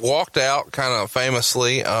had walked out kind of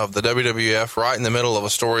famously of the WWF right in the middle of a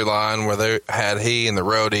storyline where they had he and the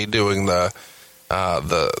roadie doing the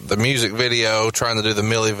music video, trying to do the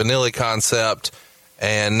Milli Vanilli concept,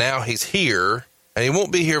 and now he's here, and he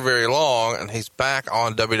won't be here very long, and he's back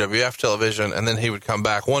on WWF television, and then he would come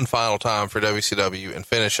back one final time for WCW and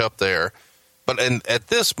finish up there. But at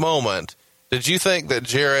this moment, did you think that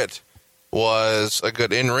Jarrett was a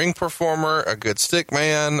good in-ring performer, a good stick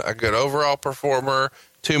man, a good overall performer,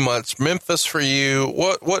 too much Memphis for you?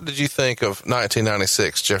 What did you think of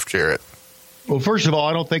 1996 Jeff Jarrett? Well, first of all,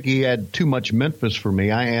 I don't think he had too much Memphis for me.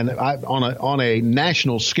 On a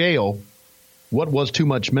national scale, what was too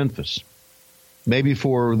much Memphis? Maybe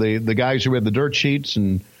for the guys who read the dirt sheets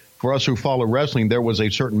and for us who follow wrestling, there was a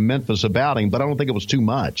certain Memphis about him, but I don't think it was too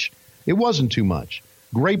much. It wasn't too much.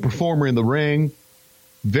 Great performer in the ring.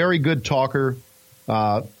 Very good talker.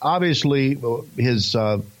 Obviously, his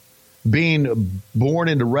being born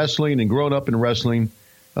into wrestling and growing up in wrestling,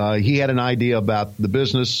 he had an idea about the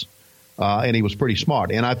business, and he was pretty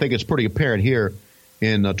smart. And I think it's pretty apparent here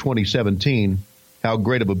in 2017 how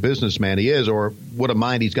great of a businessman he is, or what a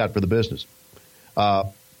mind he's got for the business.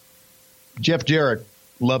 Jeff Jarrett,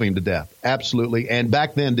 love him to death. Absolutely. And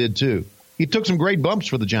back then did too. He took some great bumps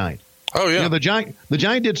for the Giant. Oh, yeah. You know, the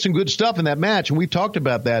Giant did some good stuff in that match, and we've talked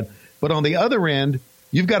about that. But on the other end,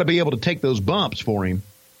 you've got to be able to take those bumps for him,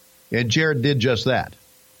 and Jarrett did just that.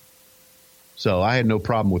 So I had no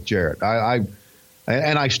problem with Jarrett.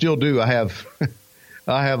 I still do. I have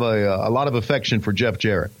a lot of affection for Jeff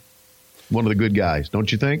Jarrett. One of the good guys,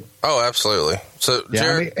 don't you think? Oh, absolutely. So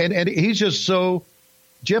Jarrett, and he's just so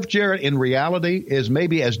Jeff Jarrett in reality is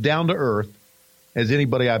maybe as down to earth as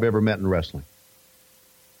anybody I've ever met in wrestling.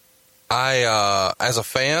 As a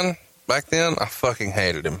fan back then, I fucking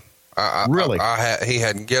hated him. Really? He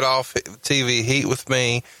had get off TV heat with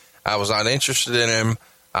me. I was not interested in him.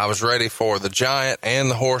 I was ready for the Giant and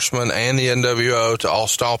the Horseman and the NWO to all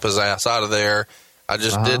stomp his ass out of there. I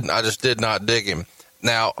just did not dig him.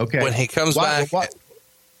 Now, when he comes back,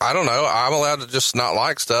 I don't know. I'm allowed to just not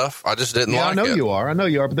like stuff. I just didn't like it. I know you are.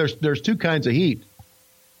 But there's two kinds of heat.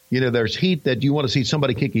 There's heat that you want to see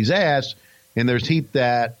somebody kick his ass, and there's heat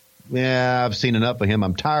that, I've seen enough of him.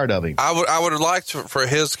 I'm tired of him. I would have liked for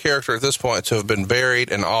his character at this point to have been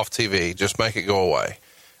buried and off TV. Just make it go away.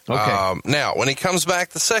 Okay. Now, when he comes back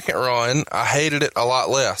the second run, I hated it a lot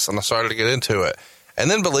less, and I started to get into it. And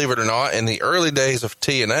then, believe it or not, in the early days of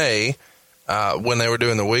TNA, when they were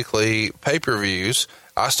doing the weekly pay-per-views,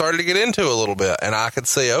 I started to get into it a little bit, and I could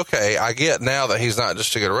see, okay, I get now that he's not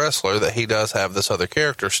just a good wrestler, that he does have this other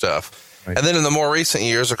character stuff. Right. And then in the more recent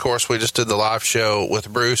years, of course, we just did the live show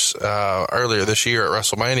with Bruce earlier this year at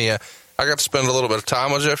WrestleMania. I got to spend a little bit of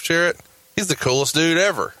time with Jeff Jarrett. He's the coolest dude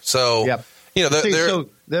ever. So,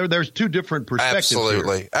 there's two different perspectives.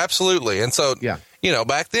 Absolutely. And so,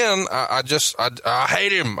 back then, I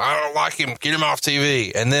hate him. I don't like him. Get him off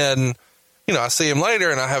TV. And then, I see him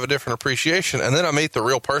later and I have a different appreciation. And then I meet the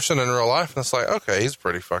real person in real life and it's like, okay, he's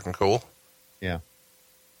pretty fucking cool. Yeah.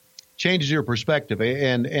 Changes your perspective.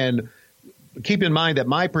 And keep in mind that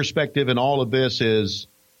my perspective in all of this is,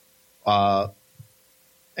 and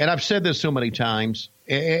I've said this so many times,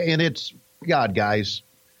 and it's, God, guys,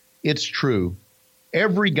 it's true.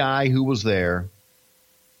 Every guy who was there,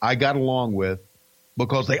 I got along with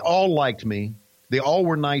because they all liked me. They all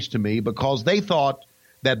were nice to me because they thought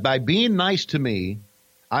that by being nice to me,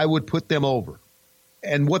 I would put them over.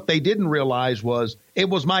 And what they didn't realize was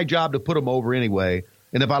it was my job to put them over anyway.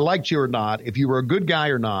 And if I liked you or not, if you were a good guy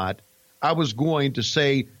or not, I was going to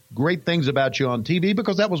say great things about you on TV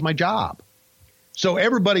because that was my job. So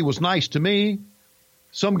everybody was nice to me.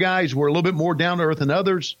 Some guys were a little bit more down to earth than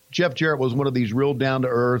others. Jeff Jarrett was one of these real down to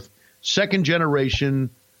earth, second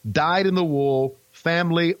generation, dyed in the wool,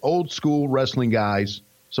 family, old school wrestling guys.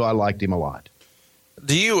 So I liked him a lot.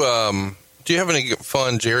 Do you have any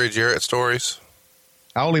fun Jerry Jarrett stories?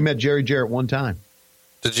 I only met Jerry Jarrett one time.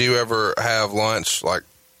 Did you ever have lunch, like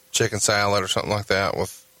chicken salad or something like that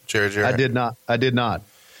with Jerry Jarrett? I did not.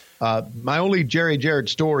 My only Jerry Jarrett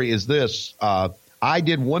story is this. I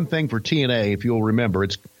did one thing for TNA, if you'll remember.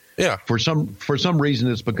 For some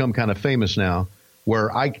reason it's become kind of famous now,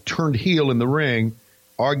 where I turned heel in the ring,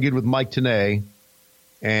 argued with Mike Tenay,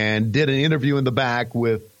 and did an interview in the back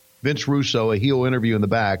with Vince Russo, a heel interview in the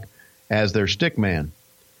back as their stick man.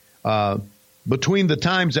 Between the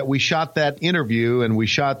times that we shot that interview and we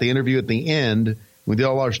shot the interview at the end, we did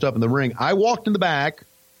all our stuff in the ring, I walked in the back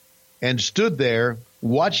and stood there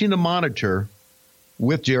watching the monitor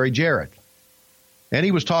with Jerry Jarrett. And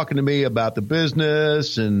he was talking to me about the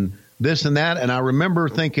business and this and that. And I remember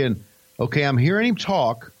thinking, okay, I'm hearing him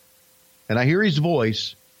talk and I hear his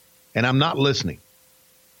voice and I'm not listening.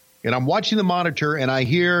 And I'm watching the monitor and I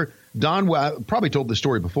hear I probably told this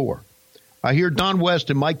story before. I hear Don West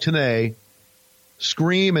and Mike Tenay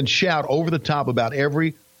scream and shout over the top about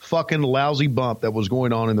every fucking lousy bump that was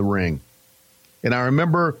going on in the ring. And I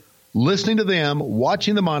remember listening to them,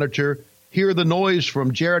 watching the monitor, hear the noise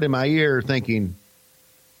from Jarrett in my ear thinking,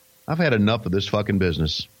 I've had enough of this fucking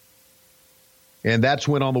business. And that's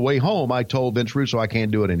when on the way home, I told Vince Russo I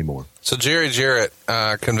can't do it anymore. So Jerry Jarrett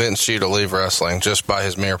convinced you to leave wrestling just by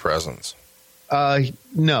his mere presence?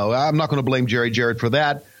 No, I'm not going to blame Jerry Jarrett for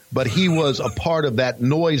that, but he was a part of that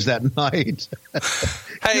noise that night.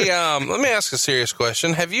 Hey, let me ask a serious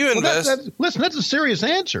question. Have you invested? Listen, that's a serious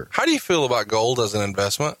answer. How do you feel about gold as an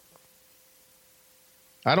investment?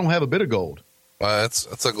 I don't have a bit of gold.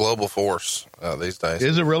 It's a global force these days.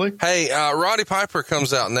 Is it really? Hey, Roddy Piper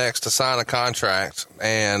comes out next to sign a contract,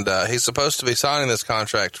 and he's supposed to be signing this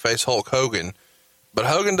contract to face Hulk Hogan, but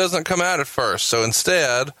Hogan doesn't come out at first. So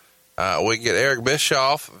instead, we get Eric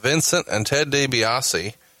Bischoff, Vincent, and Ted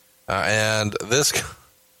DiBiase, and this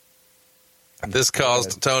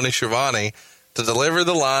caused Tony Schiavone to deliver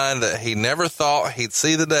the line that he never thought he'd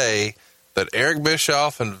see the day that Eric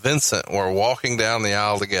Bischoff and Vincent were walking down the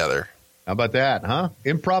aisle together. How about that, huh?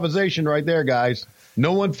 Improvisation right there, guys.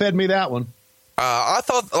 No one fed me that one. I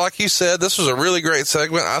thought, like you said, this was a really great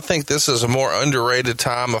segment. I think this is a more underrated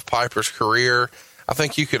time of Piper's career. I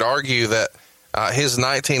think you could argue that his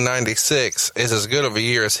 1996 is as good of a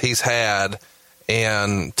year as he's had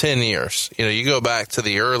in 10 years. You know, you go back to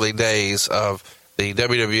the early days of the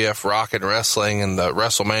WWF Rock and Wrestling and the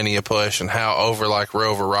WrestleMania push and how over like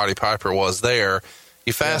Rover Roddy Piper was there.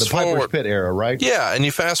 You fast the forward, Piper's Pit era, right? Yeah, and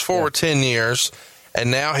you fast forward 10 years, and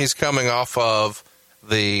now he's coming off of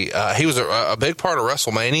he was a big part of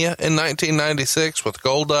WrestleMania in 1996 with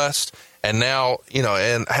Goldust, And now,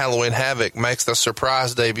 and Halloween Havoc makes the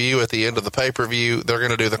surprise debut at the end of the pay-per-view. They're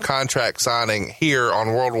going to do the contract signing here on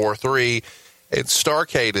World War III.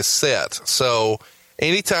 Starrcade is set. So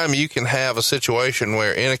anytime you can have a situation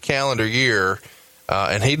where in a calendar year,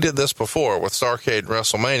 and he did this before with Starrcade and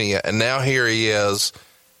WrestleMania, and now here he is,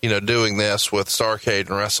 doing this with Starrcade and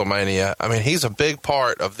WrestleMania. I mean, he's a big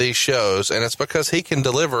part of these shows, and it's because he can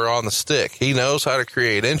deliver on the stick. He knows how to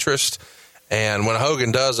create interest. And when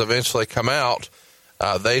Hogan does eventually come out,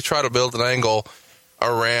 they try to build an angle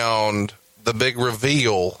around the big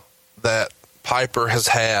reveal that Piper has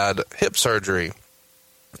had hip surgery.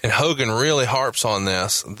 And Hogan really harps on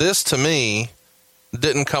this. This, to me,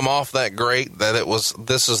 didn't come off that great, that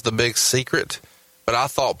this is the big secret. But I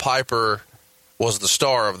thought Piper was the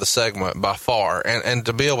star of the segment by far. And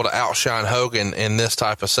to be able to outshine Hogan in this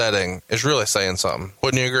type of setting is really saying something.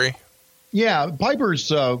 Wouldn't you agree? Yeah,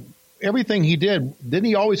 Piper's... everything he didn't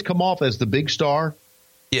he always come off as the big star?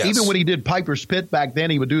 Yes. Even when he did Piper's Pit back then,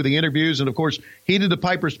 he would do the interviews. And, of course, he did the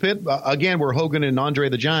Piper's Pit, again, where Hogan and Andre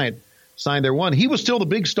the Giant signed their one. He was still the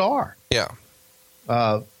big star. Yeah.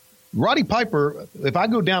 Roddy Piper, if I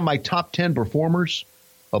go down my top 10 performers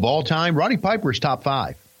of all time, Roddy Piper is top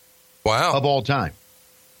 5. Wow. Of all time.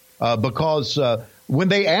 Because when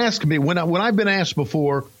they ask me, when I've been asked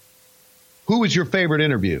before, who was your favorite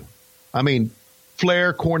interview? I mean,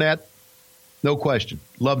 Flair, Cornette, no question.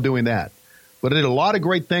 Love doing that. But I did a lot of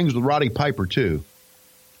great things with Roddy Piper, too.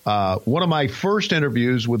 One of my first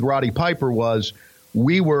interviews with Roddy Piper was,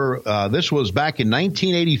 this was back in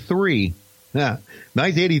 1983. Yeah,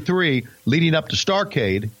 1983, leading up to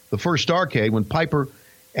Starrcade, the first Starrcade, when Piper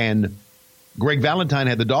and Greg Valentine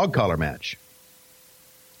had the dog collar match.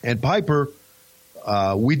 And Piper,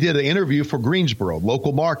 we did an interview for Greensboro,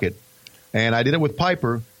 local market. And I did it with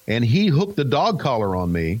Piper, and he hooked the dog collar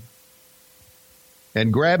on me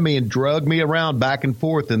and grabbed me and dragged me around back and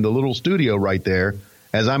forth in the little studio right there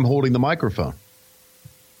as I'm holding the microphone.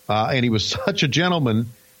 And he was such a gentleman.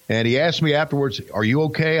 And he asked me afterwards, are you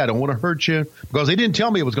okay? I don't want to hurt you. Because he didn't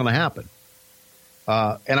tell me it was going to happen.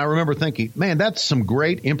 And I remember thinking, man, that's some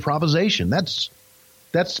great improvisation. That's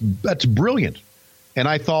brilliant. And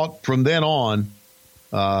I thought from then on,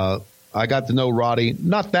 I got to know Roddy,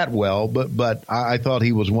 not that well, but I thought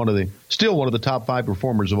he was still one of the top 5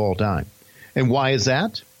 performers of all time. And why is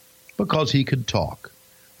that? Because he could talk.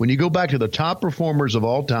 When you go back to the top performers of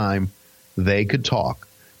all time, they could talk.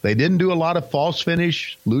 They didn't do a lot of false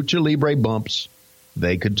finish, lucha libre bumps.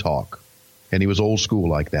 They could talk. And he was old school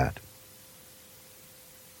like that.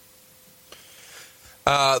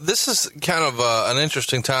 This is kind of an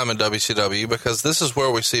interesting time in WCW because this is where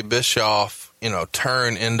we see Bischoff,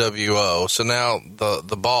 turn NWO. So now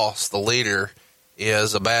the boss, the leader,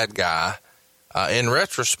 is a bad guy. In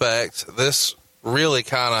retrospect, this really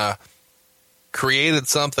kind of created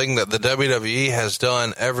something that the WWE has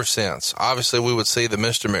done ever since. Obviously, we would see the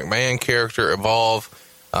Mr. McMahon character evolve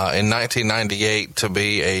in 1998 to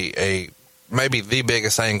be a maybe the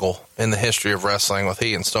biggest angle in the history of wrestling with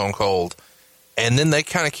he and Stone Cold. And then they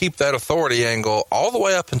kind of keep that authority angle all the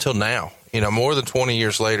way up until now, more than 20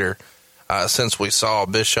 years later, since we saw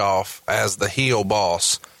Bischoff as the heel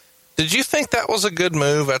boss. Did you think that was a good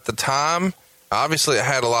move at the time? Obviously, it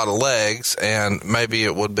had a lot of legs, and maybe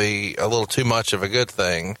it would be a little too much of a good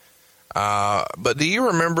thing. But do you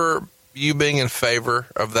remember you being in favor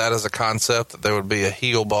of that as a concept, that there would be a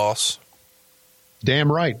heel boss? Damn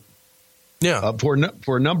right. Yeah. For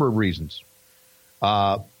a number of reasons.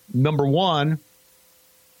 Number one,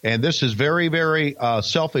 and this is very, very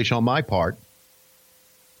selfish on my part,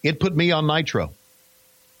 it put me on Nitro.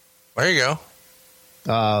 There you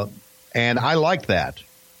go. And I liked that.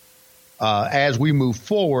 As we move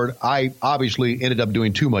forward, I obviously ended up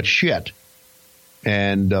doing too much shit.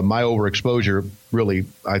 And my overexposure really,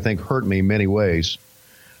 I think, hurt me in many ways,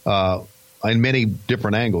 in many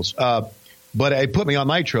different angles. But it put me on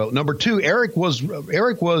Nitro. Number two, Eric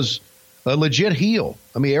was a legit heel.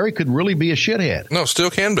 I mean, Eric could really be a shithead. No,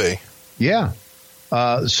 still can be. Yeah.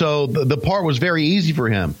 So the part was very easy for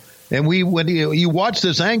him. And when you watch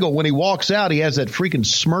this angle, when he walks out, he has that freaking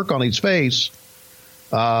smirk on his face.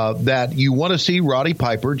 That you want to see Roddy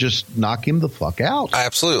Piper just knock him the fuck out.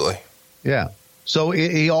 Absolutely. Yeah. So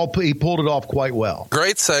he pulled it off quite well.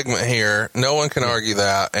 Great segment here. No one can argue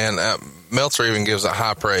that. And Meltzer even gives it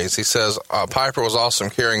high praise. He says Piper was awesome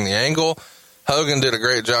carrying the angle. Hogan did a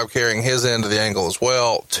great job carrying his end of the angle as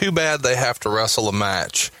well. Too bad they have to wrestle a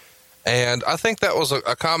match. And I think that was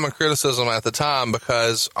a common criticism at the time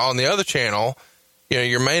because on the other channel,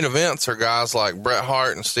 your main events are guys like Bret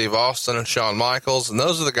Hart and Steve Austin and Shawn Michaels, and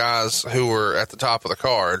those are the guys who were at the top of the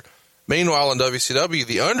card. Meanwhile, in WCW,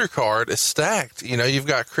 the undercard is stacked. You know, you've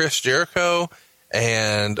got Chris Jericho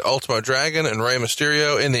and Ultimo Dragon and Rey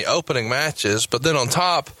Mysterio in the opening matches, but then on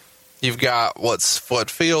top, you've got what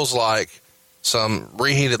feels like some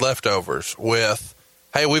reheated leftovers with,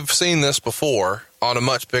 hey, we've seen this before on a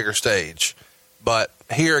much bigger stage. But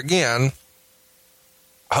here again,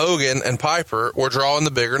 Hogan and Piper were drawing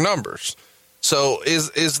the bigger numbers. So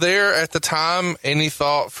is there at the time any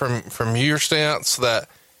thought from your stance that,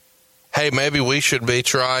 hey, maybe we should be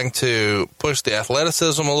trying to push the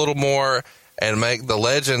athleticism a little more and make the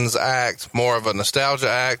Legends act more of a nostalgia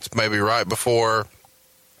act, maybe right before,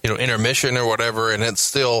 intermission or whatever, and it's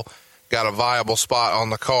still got a viable spot on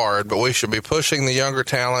the card, but we should be pushing the younger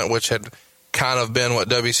talent, which had kind of been what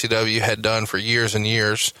WCW had done for years and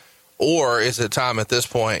years? Or is it time at this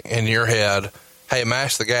point in your head, hey,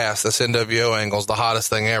 mash the gas, this NWO angle's the hottest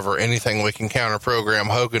thing ever. Anything we can counter-program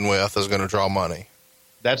Hogan with is going to draw money.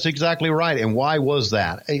 That's exactly right. And why was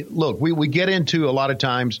that? Hey, look, we get into a lot of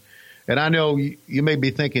times, and I know you may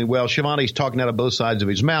be thinking, well, Schiavone's talking out of both sides of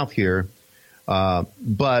his mouth here,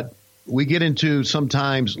 but we get into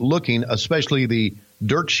sometimes looking, especially the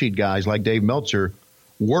dirt sheet guys like Dave Meltzer,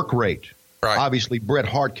 work rate. Right. Obviously, Bret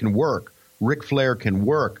Hart can work. Ric Flair can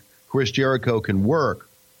work. Chris Jericho can work.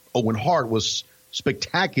 Owen Hart was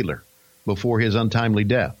spectacular before his untimely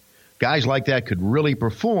death. Guys like that could really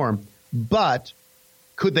perform, but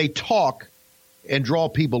could they talk and draw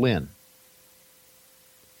people in?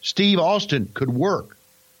 Steve Austin could work,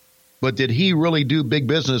 but did he really do big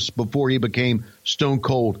business before he became Stone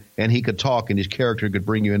Cold and he could talk and his character could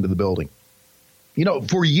bring you into the building?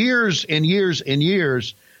 For years and years and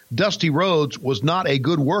years, Dusty Rhodes was not a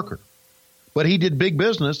good worker, but he did big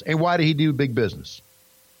business. And why did he do big business?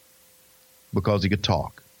 Because he could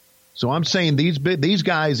talk. So I'm saying these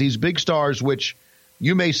guys, these big stars, which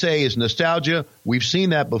you may say is nostalgia, we've seen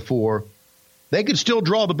that before. They could still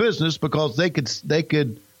draw the business because they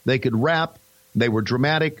could rap. They were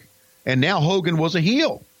dramatic, and now Hogan was a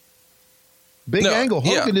heel. Big Angle,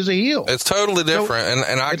 Hogan is a heel. It's totally different,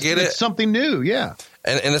 and I get it. It's something new, yeah.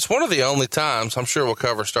 And it's one of the only times, I'm sure we'll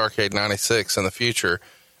cover Starrcade 96 in the future,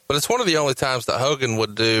 but it's one of the only times that Hogan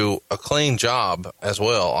would do a clean job as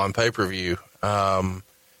well on pay-per-view.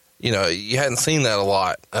 You hadn't seen that a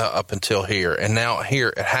lot up until here, and now here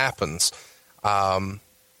it happens at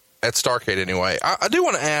Starrcade anyway. I do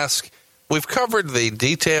want to ask, we've covered the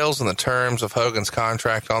details and the terms of Hogan's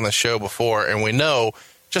contract on the show before, and we know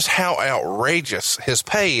just how outrageous his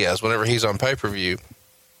pay is whenever he's on pay-per-view.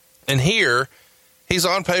 And here, he's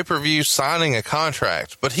on pay-per-view signing a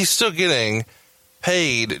contract, but he's still getting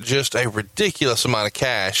paid just a ridiculous amount of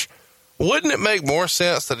cash. Wouldn't it make more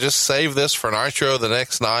sense to just save this for Nitro the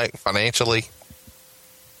next night financially?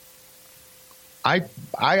 I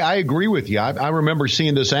agree with you. I remember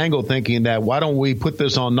seeing this angle thinking that why don't we put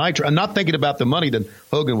this on Nitro? I'm not thinking about the money that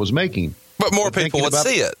Hogan was making. But more people would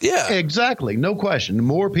see it. Yeah. Exactly. No question.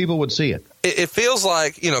 More people would see it. It feels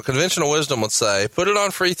like, conventional wisdom would say, put it on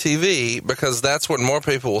free TV because that's when more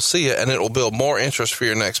people will see it and it will build more interest for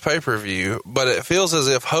your next pay-per-view. But it feels as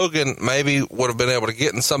if Hogan maybe would have been able to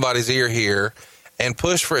get in somebody's ear here and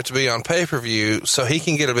push for it to be on pay-per-view so he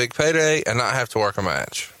can get a big payday and not have to work a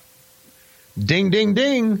match. Ding, ding,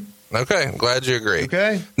 ding. Okay, I'm glad you agree.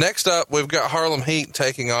 Okay. Next up, we've got Harlem Heat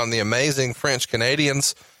taking on the amazing French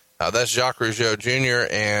Canadians. That's Jacques Rougeau Jr.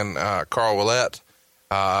 and Carl Ouellet.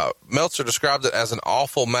 Meltzer described it as an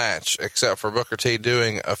awful match, except for Booker T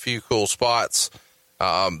doing a few cool spots.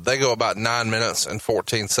 They go about 9 minutes and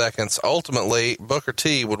 14 seconds. Ultimately, Booker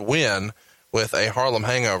T would win with a Harlem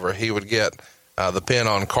Hangover. He would get the pin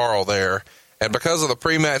on Carl there. And because of the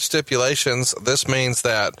pre-match stipulations, this means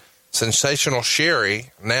that Sensational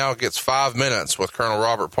Sherry now gets 5 minutes with Colonel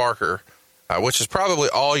Robert Parker, which is probably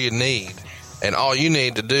all you need. And all you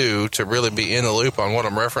need to do to really be in the loop on what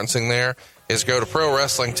I'm referencing there is go to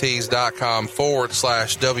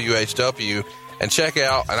ProWrestlingTees.com/WHW and check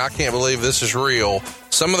out, and I can't believe this is real,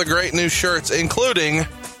 some of the great new shirts, including,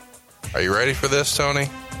 are you ready for this,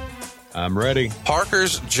 Tony? I'm ready.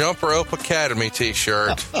 Parker's Jump Rope Academy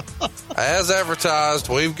t-shirt. As advertised,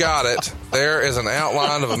 we've got it. There is an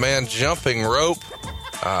outline of a man jumping rope.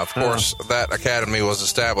 Of course, that academy was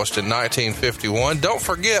established in 1951. Don't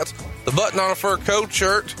forget the Button on a Fur Coat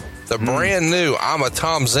shirt, the brand new I'm a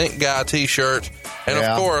Tom Zink Guy t-shirt, and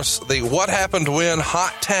of course, the What Happened When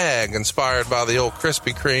hot tag inspired by the old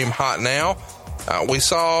Krispy Kreme Hot Now. We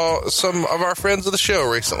saw some of our friends of the show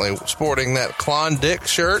recently sporting that Klondike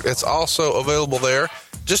shirt. It's also available there.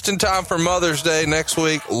 Just in time for Mother's Day next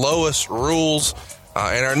week, Lois Rules.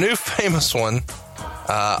 And our new famous one,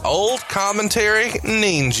 Old Commentary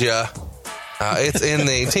Ninja. It's in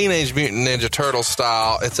the Teenage Mutant Ninja Turtle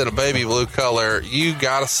style. It's in a baby blue color. You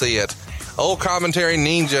got to see it. Old Commentary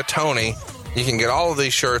Ninja Tony. You can get all of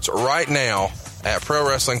these shirts right now at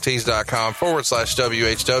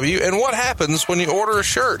ProWrestlingTees.com/WHW. And what happens when you order a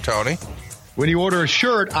shirt, Tony? When you order a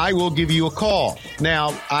shirt, I will give you a call.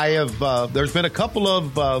 Now, I have. There's been a couple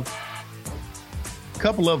of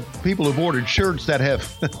people who've ordered shirts that have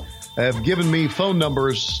have given me phone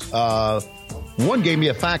numbers. One gave me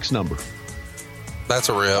a fax number. That's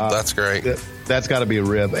a rib. That's great. That's got to be a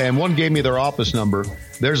rib. And one gave me their office number.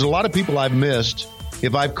 There's a lot of people I've missed.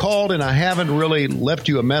 If I've called and I haven't really left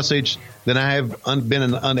you a message, then I have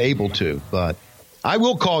been unable to. But I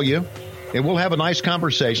will call you, and we'll have a nice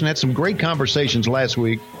conversation. Had some great conversations last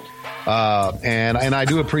week, and I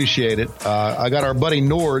do appreciate it. I got our buddy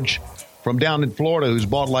Norge from down in Florida who's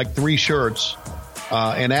bought like 3 shirts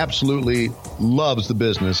and absolutely loves the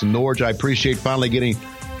business. And Norge, I appreciate finally getting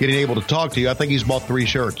able to talk to you. I think he's bought 3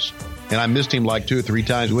 shirts, and I missed him like 2 or 3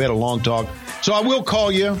 times. We had a long talk. So I will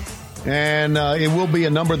call you. And it will be a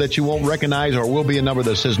number that you won't recognize, or it will be a number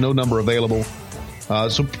that says no number available.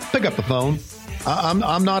 So pick up the phone.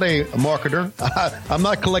 I'm not a marketer. I'm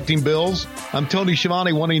not collecting bills. I'm Tony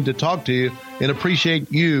Schiavone wanting to talk to you and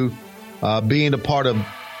appreciate you being a part of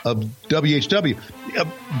WHW.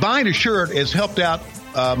 Buying a shirt has helped out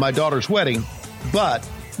my daughter's wedding, but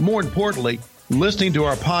more importantly, listening to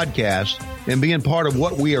our podcast and being part of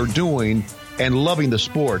what we are doing and loving the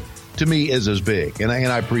sport, to me, is as big, and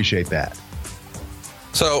I appreciate that.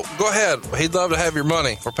 So go ahead. He'd love to have your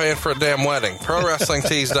money. We're paying for a damn wedding.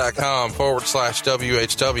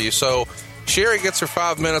 ProWrestlingTees.com/WHW. So Sherry gets her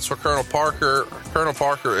 5 minutes with Colonel Parker. Colonel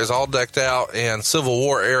Parker is all decked out in Civil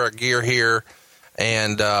War era gear here,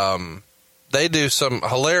 and they do some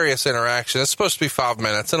hilarious interaction. It's supposed to be 5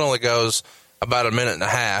 minutes. It only goes about a minute and a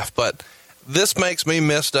half, but this makes me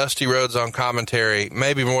miss Dusty Rhodes on commentary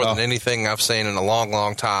maybe more than anything I've seen in a long,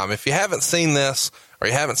 long time. If you haven't seen this, or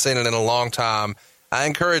you haven't seen it in a long time, I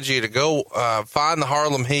encourage you to go find the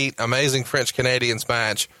Harlem Heat Amazing French Canadians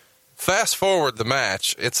match. Fast forward the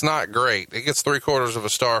match. It's not great. It gets 3/4 of a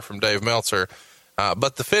star from Dave Meltzer.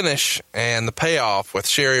 But the finish and the payoff with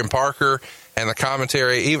Sherry and Parker and the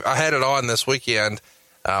commentary, I had it on this weekend.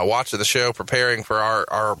 Watching the show, preparing for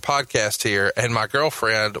our podcast here, and my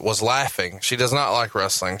girlfriend was laughing. She does not like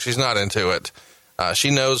wrestling. She's not into it.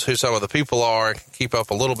 She knows who some of the people are and can keep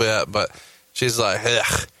up a little bit, but she's like,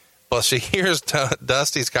 ugh. Well, she hears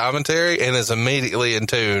Dusty's commentary and is immediately in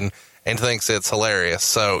tune and thinks it's hilarious.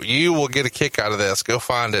 So you will get a kick out of this. Go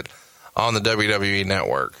find it on the WWE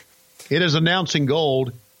Network. It is announcing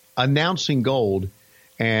gold, and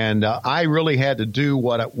I really had to do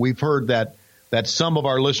what we've heard that some of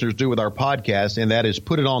our listeners do with our podcast, and that is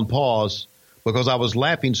put it on pause because I was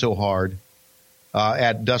laughing so hard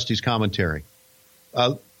at Dusty's commentary.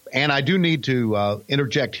 And I do need to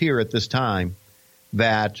interject here at this time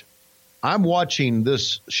that I'm watching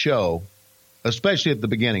this show, especially at the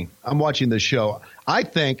beginning. I'm watching this show. I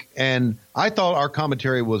think, and I thought our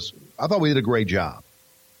commentary I thought we did a great job.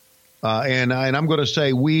 And I'm going to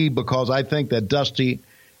say we because I think that Dusty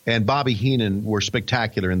and Bobby Heenan were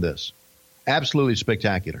spectacular in this. Absolutely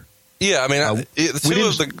spectacular. Yeah, I mean, two of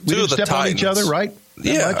the Titans. On each other, right?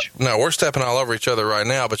 No, we're stepping all over each other right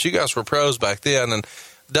now. But you guys were pros back then, and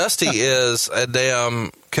Dusty is a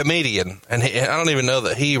damn comedian, and I don't even know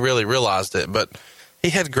that he really realized it. But he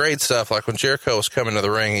had great stuff. Like when Jericho was coming to the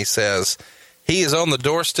ring, he says he is on the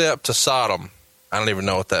doorstep to Sodom. I don't even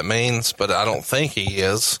know what that means, but I don't think he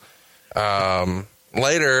is.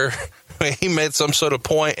 Later, he made some sort of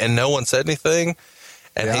point, and no one said anything.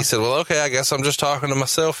 And he said, well, okay, I guess I'm just talking to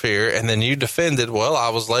myself here. And then you defended, well, I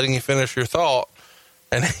was letting you finish your thought.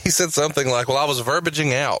 And he said something like, well, I was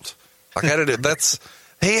verbaging out. Like,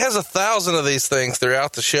 he has 1,000 of these things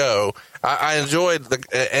throughout the show. I enjoyed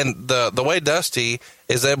the way Dusty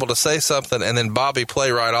is able to say something and then Bobby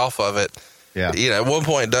play right off of it. Yeah. You know, at one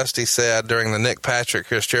point, Dusty said during the Nick Patrick,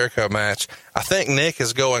 Chris Jericho match, I think Nick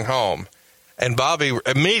is going home. And Bobby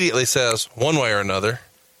immediately says, one way or another.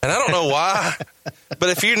 And I don't know why, but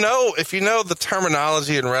if you know the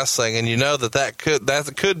terminology in wrestling, and you know that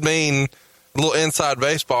could mean a little inside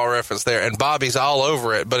baseball reference there, and Bobby's all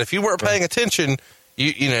over it. But if you weren't paying attention,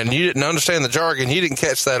 you know, and you didn't understand the jargon, you didn't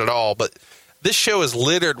catch that at all. But this show is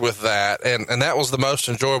littered with that, and that was the most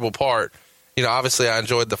enjoyable part. You know, obviously I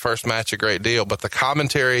enjoyed the first match a great deal, but the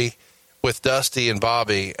commentary with Dusty and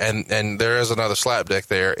Bobby, and there is another slapdick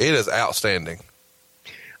there, it is outstanding.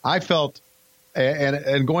 I felt.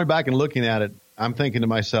 And going back and looking at it, I'm thinking to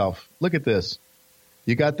myself, look at this.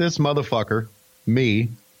 You got this motherfucker, me,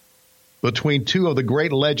 between two of the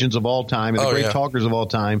great legends of all time and the great talkers of all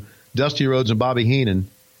time, Dusty Rhodes and Bobby Heenan.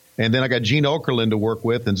 And then I got Gene Okerlund to work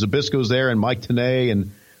with, and Zbyszko's there, and Mike Tenay,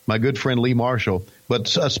 and my good friend Lee Marshall.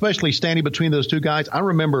 But especially standing between those two guys, I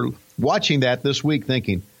remember watching that this week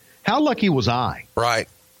thinking, how lucky was I? Right.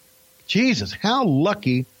 Jesus, how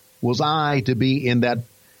lucky was I to be in that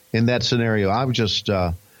scenario? I was just,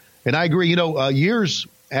 and I agree. Years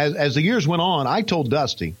as the years went on, I told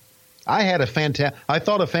Dusty, I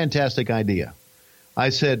thought a fantastic idea. I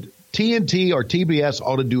said TNT or TBS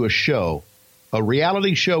ought to do a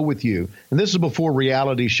reality show with you, and this is before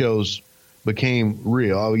reality shows became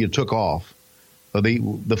real. You took off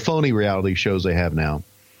the phony reality shows they have now.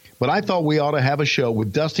 But I thought we ought to have a show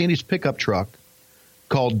with Dusty in his pickup truck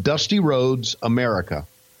called Dusty Rhodes America,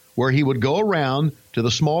 where he would go around to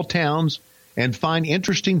the small towns and find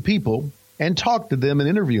interesting people and talk to them and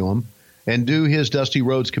interview them and do his Dusty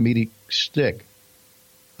Rhodes comedic stick.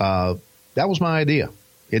 That was my idea.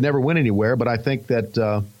 It never went anywhere, but I think that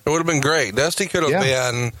it would have been great. Dusty could have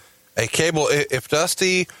been a cable. If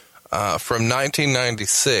Dusty from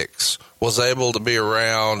 1996 was able to be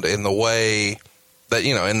around in the way that,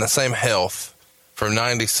 in the same health from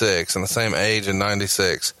 96 and the same age in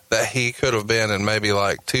 96 that he could have been in maybe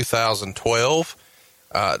like 2012,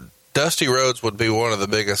 Dusty Rhodes would be one of the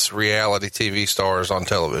biggest reality TV stars on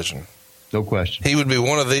television. No question. He would be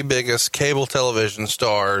one of the biggest cable television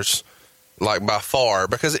stars, like by far,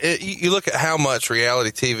 because you look at how much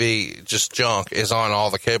reality TV just junk is on all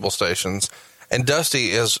the cable stations, and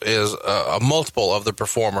Dusty is a multiple of the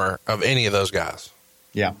performer of any of those guys.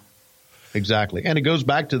 Yeah, exactly. And it goes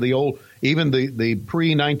back to the old, even the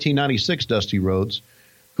pre-1996 Dusty Rhodes,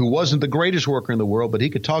 who wasn't the greatest worker in the world, but he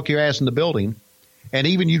could talk your ass in the building. And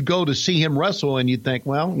even you'd go to see him wrestle and you'd think,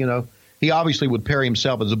 well, he obviously would pair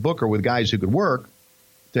himself as a booker with guys who could work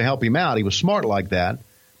to help him out. He was smart like that.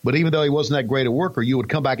 But even though he wasn't that great a worker, you would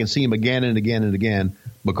come back and see him again and again and again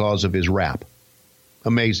because of his rap.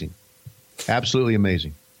 Amazing. Absolutely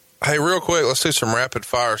amazing. Hey, real quick, let's do some rapid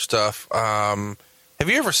fire stuff. Have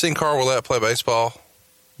you ever seen Carl Ouellet play baseball?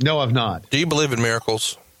 No, I've not. Do you believe in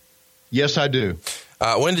miracles? Yes, I do.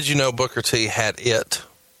 When did you know Booker T had it?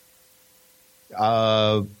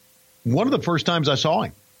 One of the first times I saw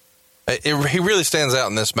him. He really stands out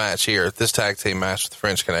in this match here, this tag team match with the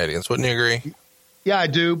French Canadians. Wouldn't you agree? Yeah, I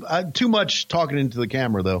do. Too much talking into the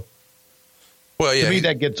camera, though. Well, yeah. To me,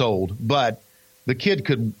 that gets old. But the kid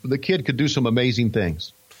could do some amazing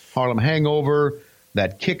things. Harlem Hangover,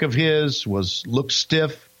 that kick of his looked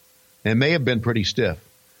stiff and may have been pretty stiff.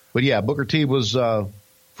 But yeah, Booker T was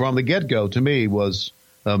from the get-go, to me, was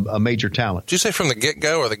a major talent. Did you say from the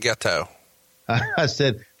get-go or the ghetto? I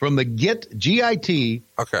said from the GIT -GO.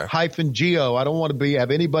 I don't want to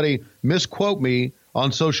have anybody misquote me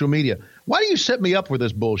on social media. Why do you set me up for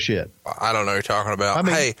this bullshit? I don't know what you're talking about. I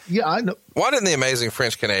mean, hey, yeah, I know. Why didn't the Amazing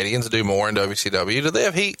French Canadians do more in WCW? Do they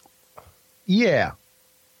have heat? Yeah.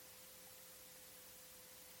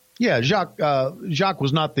 Yeah, Jacques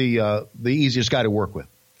was not the easiest guy to work with.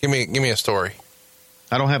 Give me a story.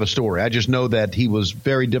 I don't have a story. I just know that he was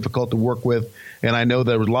very difficult to work with, and I know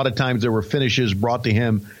that a lot of times there were finishes brought to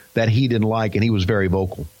him that he didn't like, and he was very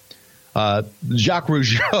vocal. Jacques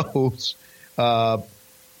Rougeau's,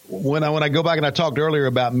 when I go back and I talked earlier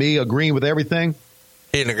about me agreeing with everything,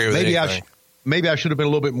 he didn't agree with anything. Maybe I should have been a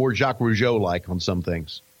little bit more Jacques Rougeau-like on some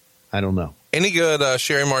things. I don't know. Any good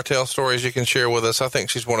Sherry Martel stories you can share with us? I think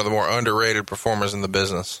she's one of the more underrated performers in the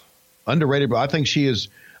business. Underrated, but I think she is.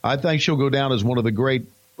 I think she'll go down as one of the great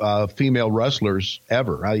female wrestlers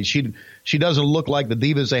ever. She doesn't look like the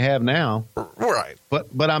divas they have now, right?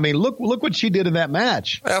 But I mean, look what she did in that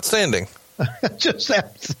match. Outstanding. Just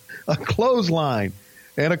a clothesline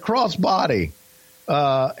and a crossbody,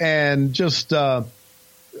 and just but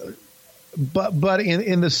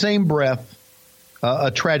in the same breath, a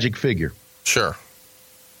tragic figure. Sure.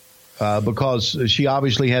 Because she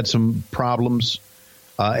obviously had some problems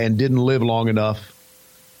and didn't live long enough.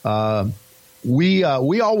 We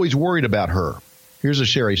always worried about her. Here's a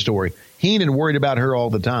Sherry story. Heenan worried about her all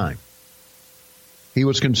the time. He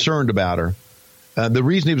was concerned about her. The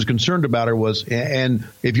reason he was concerned about her was, and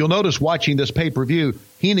if you'll notice watching this pay-per-view,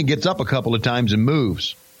 Heenan gets up a couple of times and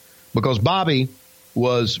moves because Bobby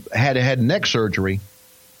had neck surgery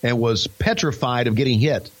and was petrified of getting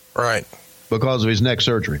hit. Right. Because of his neck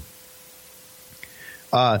surgery.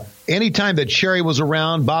 Anytime that Sherry was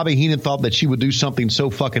around, Bobby Heenan thought that she would do something so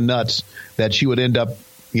fucking nuts that she would end up,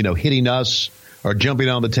 hitting us or jumping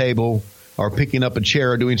on the table or picking up a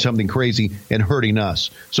chair or doing something crazy and hurting us.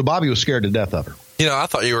 So Bobby was scared to death of her. I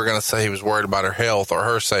thought you were going to say he was worried about her health or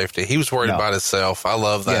her safety. He was worried about himself. I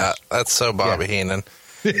love that. Yes. That's so Bobby Heenan.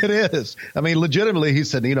 It is. I mean, legitimately, he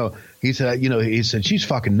said, she's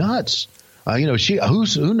fucking nuts.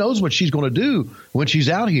 Who knows what she's going to do when she's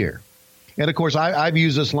out here. And of course, I've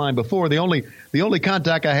used this line before. The only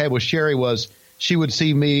contact I had with Sherry was she would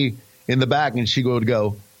see me in the back and she would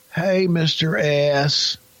go, "Hey, Mr.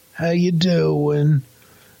 S, how you doing?"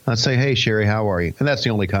 I'd say, "Hey, Sherry, how are you?" And that's the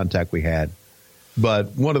only contact we had.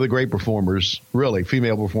 But one of the great performers, really,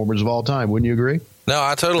 female performers of all time. Wouldn't you agree? No,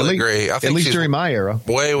 I totally agree. I think at least during my era.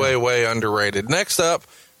 Way underrated. Next up,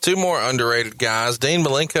 two more underrated guys, Dean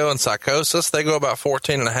Malenko and Psychosis. They go about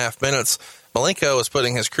 14 and a half minutes. Malenko is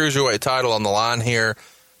putting his cruiserweight title on the line here.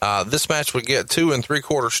 This match would get 2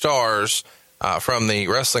 3/4 stars from the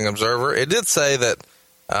Wrestling Observer. It did say that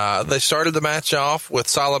they started the match off with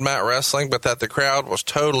solid mat wrestling, but that the crowd was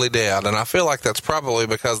totally dead. And I feel like that's probably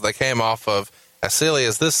because they came off of, as silly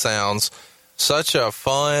as this sounds, such a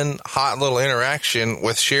fun, hot little interaction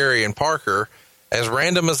with Sherry and Parker. As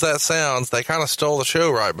random as that sounds, they kind of stole the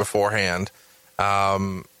show right beforehand.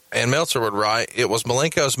 And Meltzer would write, it was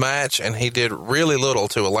Malenko's match, and he did really little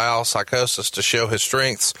to allow Psychosis to show his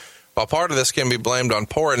strengths. While part of this can be blamed on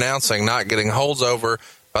poor announcing, not getting holds over,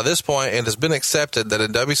 by this point it has been accepted that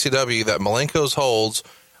in WCW that Malenko's holds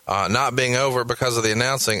not being over because of the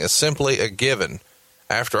announcing is simply a given.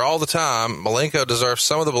 After all the time, Malenko deserves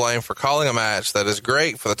some of the blame for calling a match that is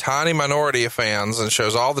great for the tiny minority of fans and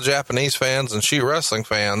shows all the Japanese fans and Sheet Wrestling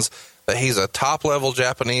fans that he's a top-level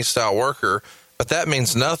Japanese-style worker, but that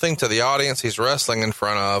means nothing to the audience he's wrestling in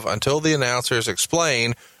front of until the announcers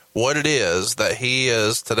explain what it is that he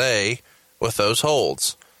is today with those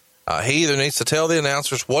holds. He either needs to tell the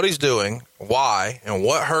announcers what he's doing, why, and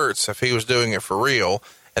what hurts if he was doing it for real,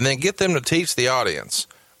 and then get them to teach the audience.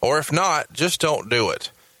 Or if not, just don't do it.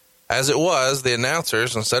 As it was, the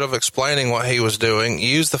announcers, instead of explaining what he was doing,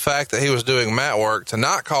 used the fact that he was doing mat work to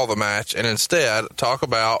not call the match and instead talk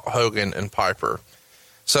about Hogan and Piper.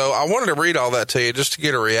 So I wanted to read all that to you just to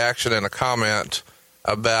get a reaction and a comment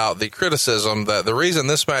about the criticism that the reason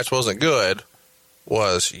this match wasn't good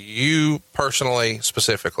was you personally,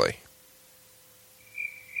 specifically.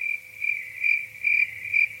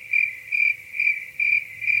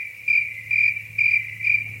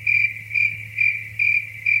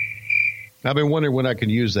 I've been wondering when I can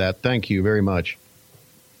use that. Thank you very much.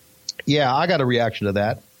 Yeah, I got a reaction to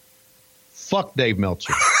that. Fuck Dave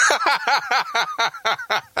Meltzer.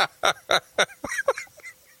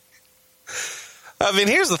 I mean,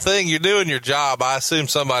 here's the thing. You're doing your job. I assume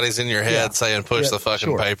somebody's in your head saying push the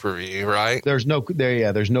fucking pay-per-view, right? There's no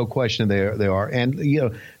question they are. And,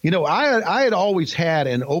 I had always had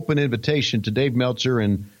an open invitation to Dave Meltzer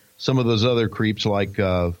and some of those other creeps like,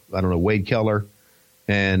 Wade Keller.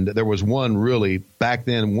 And there was one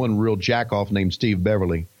real jack-off named Steve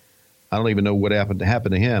Beverly. I don't even know what happened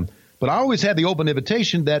to him. But I always had the open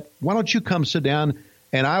invitation that, why don't you come sit down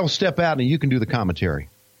and I'll step out and you can do the commentary.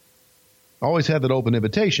 I always had that open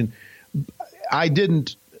invitation. I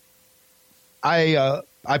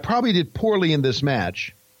probably did poorly in this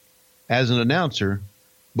match as an announcer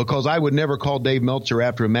because I would never call Dave Meltzer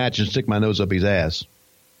after a match and stick my nose up his ass.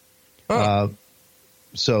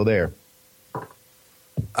 So there.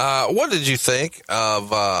 What did you think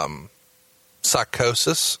of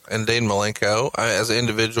Psychosis and Dean Malenko as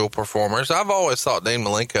individual performers? I've always thought Dean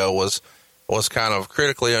Malenko was kind of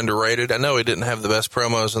critically underrated. I know he didn't have the best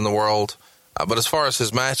promos in the world, but as far as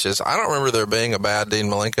his matches, I don't remember there being a bad Dean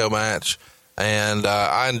Malenko match, and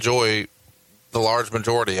I enjoy the large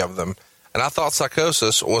majority of them. And I thought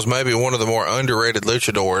Psychosis was maybe one of the more underrated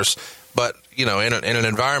luchadors, but, in an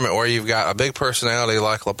environment where you've got a big personality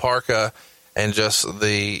like La Parka and just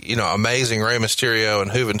the, amazing Rey Mysterio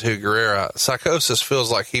and Juventud Guerrera, Psychosis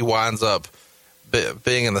feels like he winds up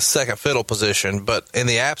being in the second fiddle position. But in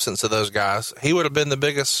the absence of those guys, he would have been the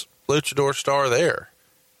biggest luchador star there.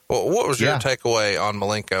 Well, what was your takeaway on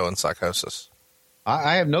Malenko and Psychosis?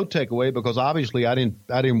 I have no takeaway because obviously I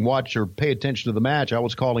didn't watch or pay attention to the match. I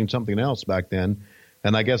was calling something else back then.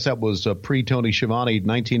 And I guess that was pre-Tony Schiavone,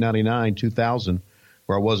 1999, 2000,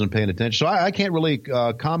 where I wasn't paying attention. So I can't really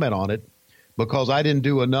comment on it, because I didn't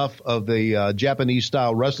do enough of the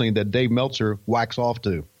Japanese-style wrestling that Dave Meltzer whacks off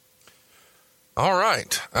to. All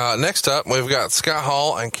right. Next up, we've got Scott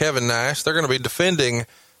Hall and Kevin Nash. They're going to be defending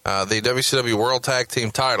the WCW World Tag Team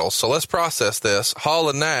titles. So let's process this. Hall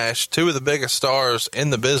and Nash, two of the biggest stars in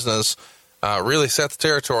the business, really set the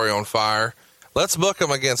territory on fire. Let's book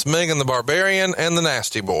them against Megan the Barbarian and the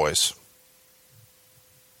Nasty Boys.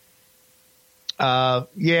 Not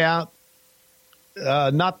that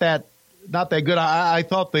good. I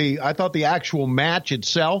thought the actual match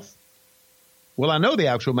itself. Well, I know the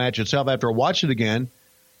actual match itself after I watched it again.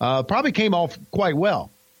 probably came off quite well.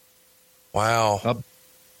 Wow.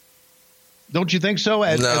 Don't you think so?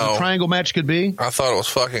 As a triangle match could be? I thought it was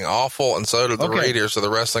fucking awful, and so did the readers of the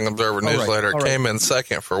Wrestling Observer newsletter. It came in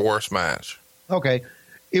second for worst match. Okay.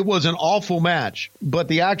 It was an awful match, but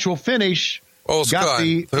the actual finish got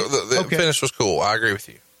the finish was cool. I agree with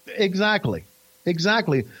you. Exactly.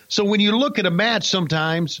 So when you look at a match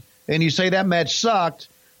sometimes and you say that match sucked,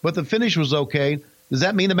 but the finish was okay, does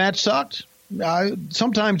that mean the match sucked?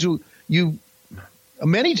 Sometimes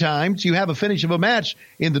many times you have a finish of a match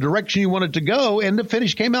in the direction you want it to go, and the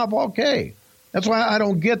finish came out okay. That's why I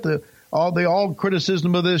don't get all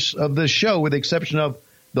criticism of this show, with the exception of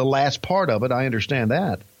the last part of it. I understand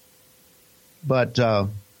that, but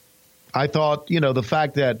I thought the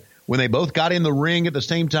fact that when they both got in the ring at the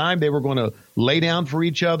same time, they were going to lay down for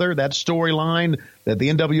each other. That storyline that the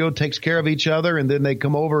NWO takes care of each other, and then they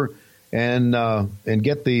come over and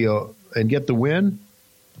get the win.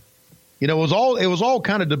 It was all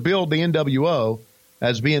kind of to build the NWO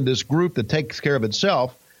as being this group that takes care of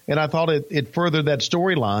itself. And I thought it furthered that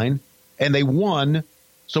storyline, and they won.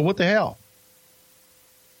 So what the hell?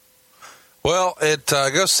 Well, it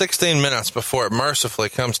goes 16 minutes before it mercifully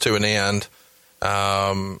comes to an end.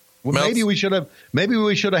 Maybe we should have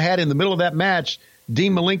had in the middle of that match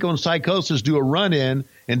Dean Malenko and Psychosis do a run in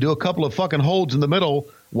and do a couple of fucking holds in the middle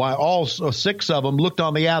while all 6 of them looked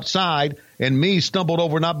on the outside, and me stumbled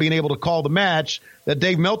over not being able to call the match that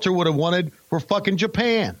Dave Meltzer would have wanted for fucking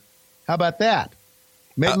Japan. How about that?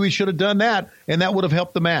 Maybe we should have done that, and that would have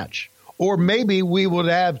helped the match. Or maybe we would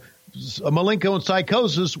have Malenko and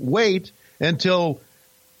Psychosis wait until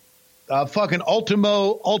fucking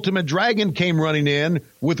Ultimate Dragon came running in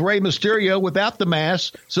with Rey Mysterio without the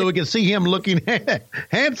mask, so we could see him looking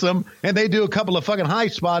handsome, and they do a couple of fucking high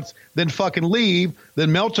spots, then fucking leave.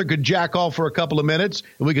 Then Meltzer could jack off for a couple of minutes,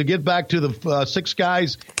 and we could get back to the 6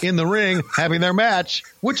 guys in the ring having their match,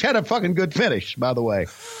 which had a fucking good finish, by the way.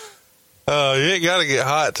 Oh, you ain't got to get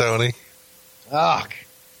hot, Tony.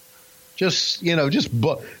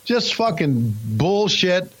 Just fucking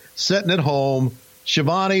bullshit sitting at home.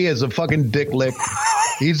 Shivani is a fucking dick lick.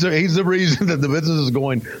 He's the reason that the business is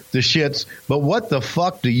going to shits. But what the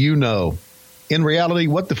fuck do you know? In reality,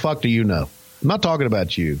 what the fuck do you know? I'm not talking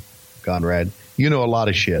about you, Conrad. You know a lot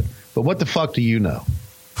of shit. But what the fuck do you know?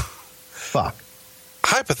 Fuck.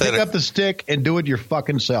 Hypothetically. Pick up the stick and do it your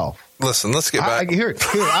fucking self. Listen, let's get back. Here,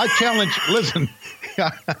 I challenge, listen.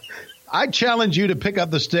 I challenge you to pick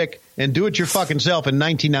up the stick and do it your fucking self in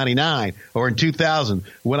 1999 or in 2000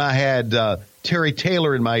 when I had Terry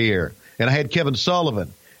Taylor in my ear, and I had Kevin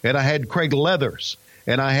Sullivan, and I had Craig Leathers,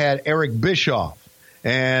 and I had Eric Bischoff,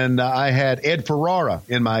 and I had Ed Ferrara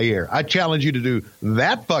in my ear. I challenge you to do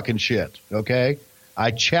that fucking shit, okay?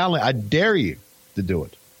 I dare you to do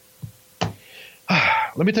it.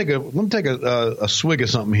 Let me take a swig of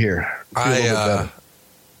something here. I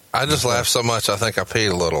just laughed so much I think I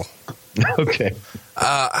peed a little. Okay.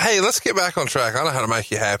 Hey, let's get back on track. I know how to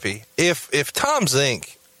make you happy. If Tom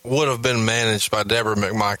Zink would have been managed by Deborah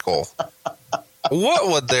McMichael, what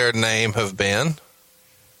would their name have been?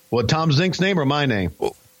 Well, Tom Zink's name or my name?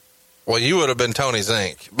 Well, you would have been Tony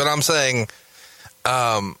Zink. But I'm saying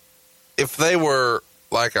if they were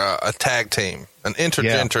like a tag team, an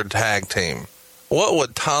intergender tag team, what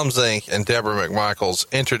would Tom Zink and Deborah McMichael's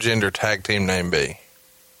intergender tag team name be?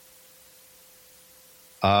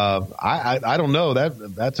 I don't know.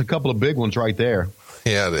 That's a couple of big ones right there.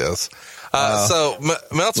 Yeah, it is. So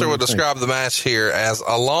Meltzer would describe the match here as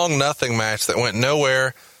a long nothing match that went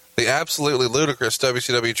nowhere. The absolutely ludicrous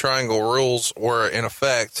WCW Triangle rules were in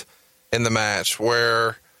effect in the match,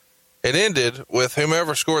 where it ended with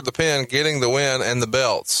whomever scored the pin getting the win and the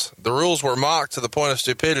belts. The rules were mocked to the point of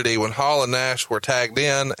stupidity when Hall and Nash were tagged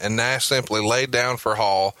in, and Nash simply laid down for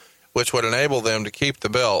Hall, which would enable them to keep the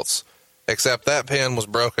belts, except that pin was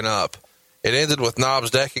broken up. It ended with Knobbs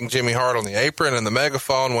decking Jimmy Hart on the apron, and the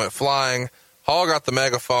megaphone went flying. Hall got the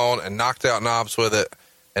megaphone and knocked out Knobbs with it,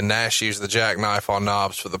 and Nash used the jackknife on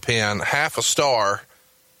Knobbs for the pin. Half a star,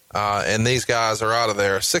 and these guys are out of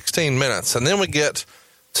there. 16 minutes. And then we get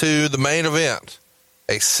to the main event,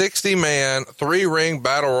 a 60-man, 3-ring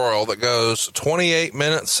battle royal that goes 28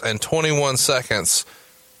 minutes and 21 seconds.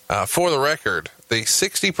 For the record, the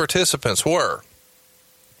 60 participants were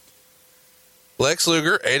Lex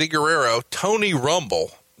Luger, Eddie Guerrero, Tony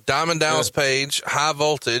Rumble, Diamond Dallas Page, High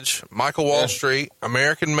Voltage, Michael Wall Street,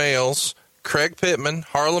 American Males, Craig Pittman,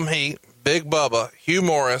 Harlem Heat, Big Bubba, Hugh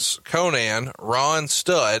Morris, Conan, Ron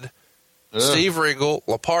Studd, Steve Regal,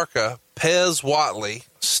 La Parka, Pez Watley,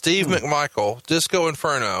 Steve McMichael, Disco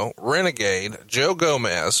Inferno, Renegade, Joe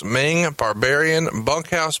Gomez, Ming, Barbarian,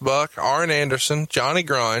 Bunkhouse Buck, Arn Anderson, Johnny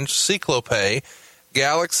Grunge, Cyclope,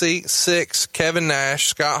 Galaxy, Six, Kevin Nash,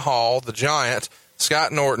 Scott Hall, The Giant,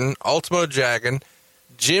 Scott Norton, Ultimo Dragon,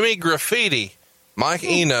 Jimmy Graffiti, Mike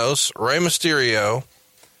Enos, Rey Mysterio,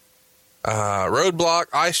 Roadblock,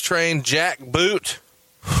 Ice Train, Jack Boot,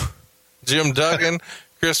 Jim Duggan,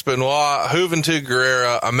 Chris Benoit, Juventud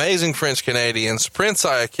Guerrera, Amazing French Canadians, Prince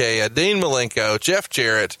Iakea, Dean Malenko, Jeff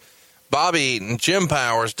Jarrett, Bobby Eaton, Jim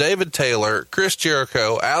Powers, David Taylor, Chris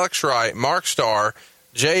Jericho, Alex Wright, Mark Starr,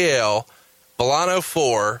 JL, Volano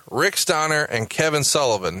 4, Rick Steiner, and Kevin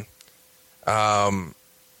Sullivan.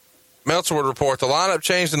 Meltzer would report the lineup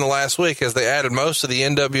changed in the last week as they added most of the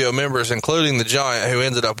NWO members, including the Giant, who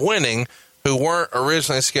ended up winning, who weren't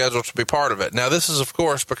originally scheduled to be part of it. Now, this is, of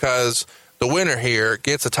course, because the winner here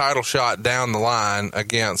gets a title shot down the line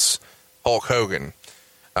against Hulk Hogan.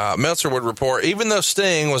 Meltzer would report, even though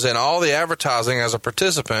Sting was in all the advertising as a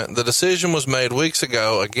participant, the decision was made weeks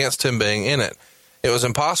ago against him being in it. It was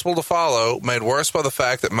impossible to follow, made worse by the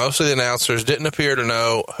fact that most of the announcers didn't appear to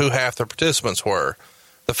know who half the participants were.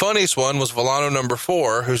 The funniest one was Volano number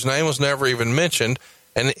 4, whose name was never even mentioned,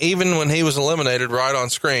 and even when he was eliminated right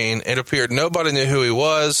on screen, it appeared nobody knew who he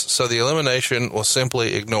was, so the elimination was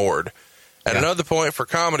simply ignored. At another point, for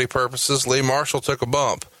comedy purposes, Lee Marshall took a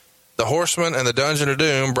bump. The Horsemen and the Dungeon of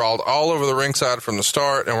Doom brawled all over the ringside from the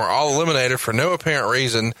start and were all eliminated for no apparent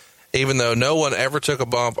reason, even though no one ever took a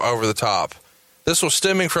bump over the top. This was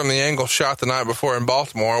stemming from the angle shot the night before in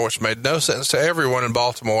Baltimore, which made no sense to everyone in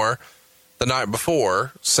Baltimore the night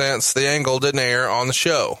before, since the angle didn't air on the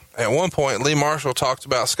show. At one point, Lee Marshall talked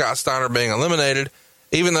about Scott Steiner being eliminated,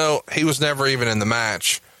 even though he was never even in the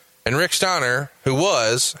match. And Rick Steiner, who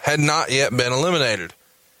had not yet been eliminated.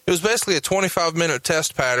 It was basically a 25-minute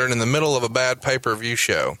test pattern in the middle of a bad pay-per-view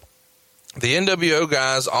show. The NWO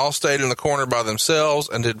guys all stayed in the corner by themselves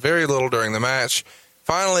and did very little during the match.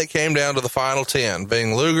 Finally, it came down to the final 10,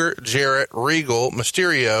 being Luger, Jarrett, Regal,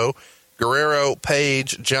 Mysterio, Guerrero,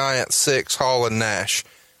 Page, Giant, Six, Hall, and Nash.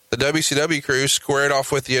 The WCW crew squared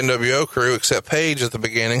off with the NWO crew, except Page at the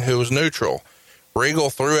beginning, who was neutral. Regal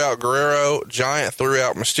threw out Guerrero, Giant threw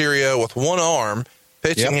out Mysterio with one arm,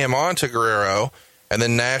 pitching him onto Guerrero, and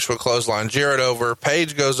then Nash would clothesline Jarrett over.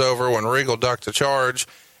 Page goes over when Regal ducked a charge,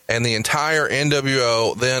 and the entire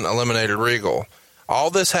NWO then eliminated Regal. All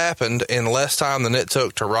this happened in less time than it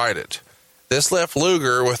took to write it. This left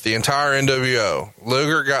Luger with the entire NWO.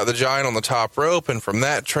 Luger got the Giant on the top rope, and from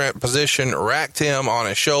that position racked him on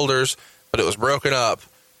his shoulders, but it was broken up.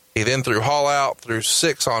 He then threw Hall out, threw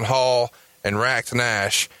Six on Hall, and racked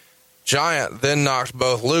Nash. Giant then knocked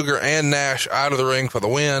both Luger and Nash out of the ring for the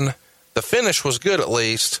win. The finish was good, at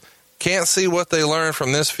least. Can't see what they learned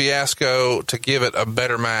from this fiasco to give it a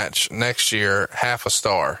better match next year. Half a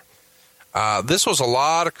star. This was a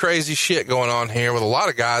lot of crazy shit going on here with a lot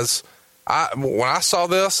of guys. When I saw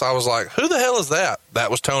this, I was like, who the hell is that? That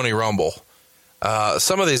was Tony Rumble.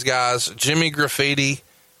 Some of these guys, Jimmy Graffiti,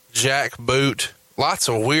 Jack Boot, lots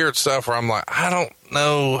of weird stuff where I'm like, I don't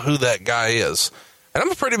know who that guy is. And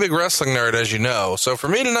I'm a pretty big wrestling nerd, as you know. So for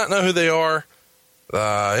me to not know who they are,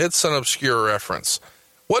 it's an obscure reference.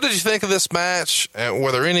 What did you think of this match? And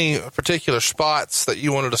were there any particular spots that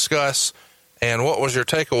you want to discuss? And what was your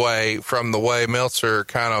takeaway from the way Meltzer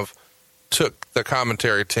kind of took the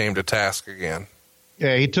commentary team to task again?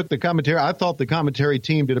 Yeah, he took the commentary. I thought the commentary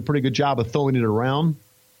team did a pretty good job of throwing it around.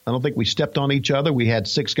 I don't think we stepped on each other. We had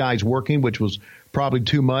 6 guys working, which was probably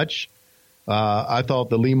too much. I thought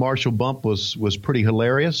the Lee Marshall bump was pretty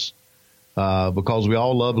hilarious because we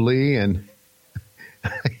all love Lee, and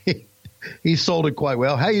he sold it quite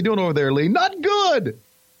well. How you doing over there, Lee? Not good.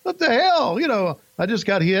 What the hell? You know, I just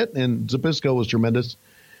got hit, and Zbyszko was tremendous.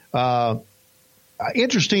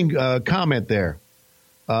 Interesting comment there.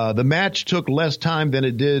 The match took less time than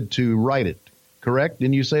it did to write it, correct?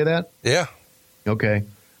 Didn't you say that? Yeah. Okay.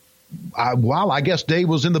 Wow, I guess Dave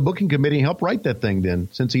was in the booking committee and helped write that thing then,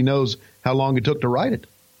 since he knows how long it took to write it.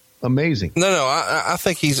 Amazing. No, I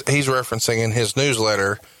think he's referencing in his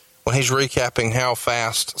newsletter when he's recapping how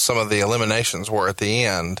fast some of the eliminations were at the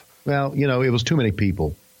end. Well, you know, it was too many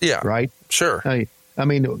people. Yeah. Right? Sure. I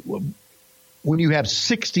mean, when you have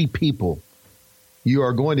 60 people, you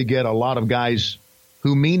are going to get a lot of guys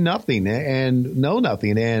who mean nothing and know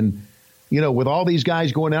nothing. And, you know, with all these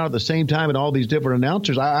guys going out at the same time and all these different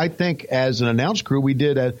announcers, I think as an announce crew, we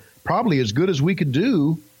did probably as good as we could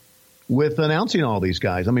do with announcing all these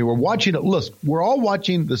guys. I mean, we're watching it. Look, we're all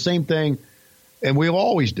watching the same thing, and we've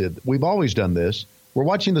always done this. We're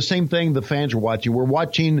watching the same thing the fans are watching. We're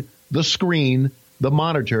watching the screen, the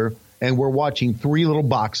monitor, and we're watching three little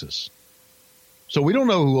boxes. So we don't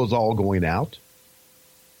know who was all going out.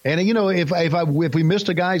 And, you know, if we missed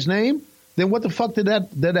a guy's name, then what the fuck did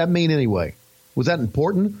that mean anyway? Was that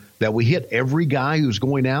important that we hit every guy who's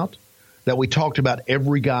going out? That we talked about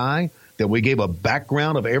every guy? That we gave a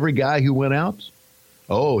background of every guy who went out?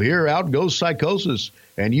 Oh, here out goes Psychosis.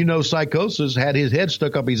 And you know Psychosis had his head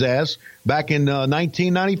stuck up his ass back in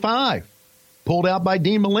 1995. Pulled out by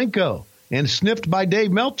Dean Malenko and sniffed by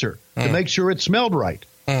Dave Meltzer to make sure it smelled right.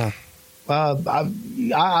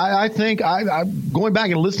 I think going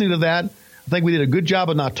back and listening to that, I think we did a good job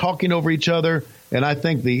of not talking over each other. And I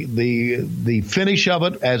think the finish of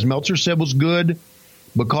it, as Meltzer said, was good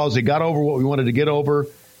because it got over what we wanted to get over.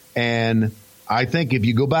 And I think if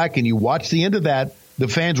you go back and you watch the end of that, the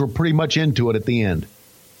fans were pretty much into it at the end.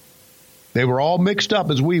 They were all mixed up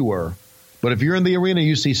as we were. But if you're in the arena,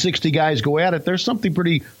 you see 60 guys go at it, there's something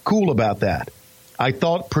pretty cool about that. I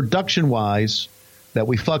thought production-wise that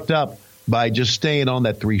we fucked up by just staying on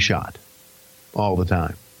that 3-shot all the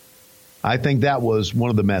time. I think that was one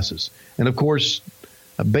of the messes. And, of course,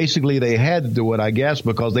 basically they had to do it, I guess,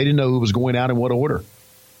 because they didn't know who was going out in what order.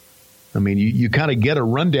 I mean, you kind of get a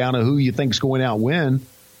rundown of who you think's going out when,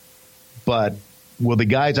 but will the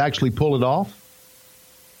guys actually pull it off?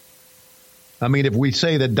 I mean, if we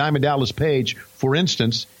say that Diamond Dallas Page, for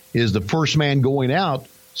instance, is the first man going out,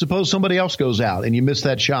 suppose somebody else goes out and you miss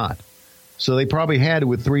that shot. So they probably had to,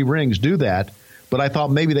 with 3 rings, do that. But I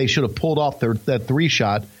thought maybe they should have pulled off that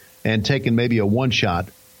 3-shot and taken maybe a 1-shot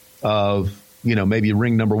of, you know, maybe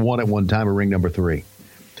ring number 1 at one time or ring number 3.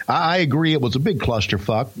 I agree it was a big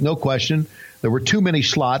clusterfuck, no question. There were too many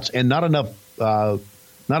slots and not enough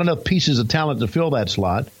pieces of talent to fill that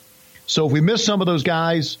slot. So if we missed some of those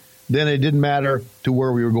guys, then it didn't matter to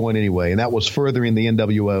where we were going anyway, and that was furthering the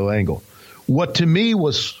NWO angle. What to me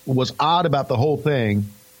was odd about the whole thing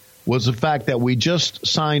was the fact that we just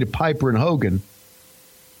signed Piper and Hogan,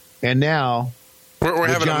 and now we're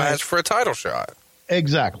having a match for a title shot.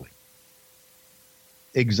 Exactly.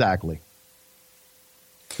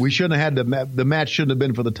 We shouldn't have had the match shouldn't have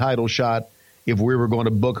been for the title shot if we were going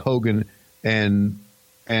to book Hogan and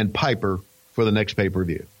Piper for the next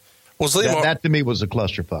pay-per-view. That to me was a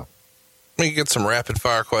clusterfuck. Let me get some rapid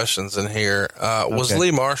fire questions in here. Was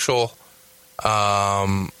Lee Marshall,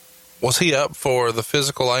 was he up for the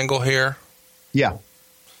physical angle here? Yeah.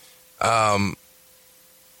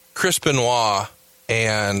 Chris Benoit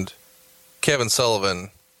and Kevin Sullivan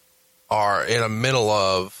are in the middle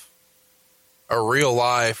of a real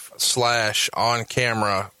life / on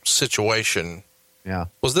camera situation. Yeah.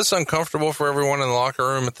 Was this uncomfortable for everyone in the locker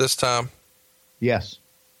room at this time? Yes.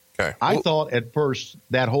 Okay. I thought at first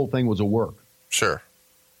that whole thing was a work. Sure.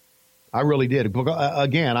 I really did.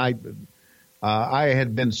 Again, I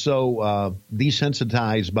had been so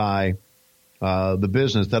desensitized by the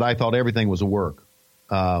business that I thought everything was a work.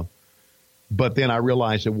 But then I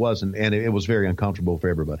realized it wasn't, and it was very uncomfortable for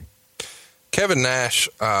everybody. Kevin Nash,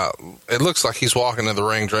 it looks like he's walking to the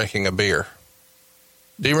ring drinking a beer.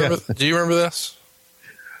 Do you remember this?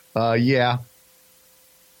 Yeah.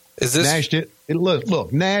 Is this Nash did?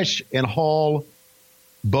 Look, Nash and Hall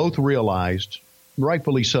both realized,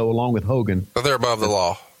 rightfully so, along with Hogan, that they're above the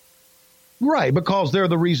law. Right, because they're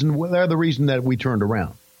the reason that we turned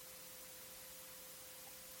around.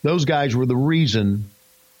 Those guys were the reason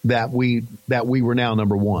that we were now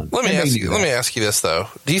number one. Let me ask you this though.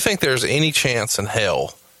 Do you think there's any chance in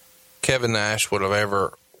hell Kevin Nash would have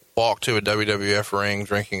ever walked to a WWF ring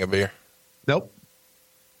drinking a beer? Nope.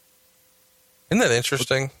 Isn't that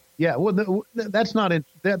interesting? Yeah, well, that's not it.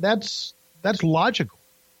 That's logical.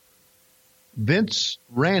 Vince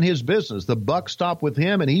ran his business. The buck stopped with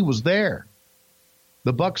him, and he was there.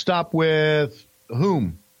 The buck stopped with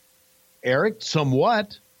whom? Eric,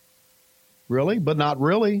 somewhat. Really, but not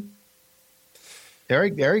really.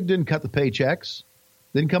 Eric didn't cut the paychecks.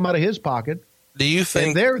 Didn't come out of his pocket. Do you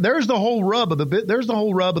think there's the whole rub of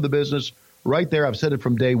the business right there? I've said it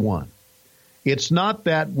from day one. It's not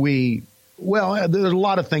that there's a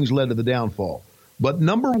lot of things led to the downfall. But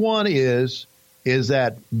number one is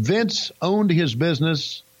that Vince owned his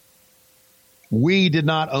business. We did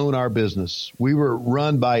not own our business. We were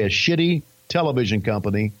run by a shitty television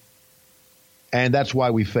company, and that's why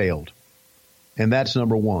we failed. And that's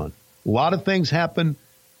number one. A lot of things happen.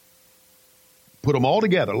 Put them all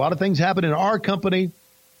together. A lot of things happen in our company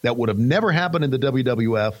that would have never happened in the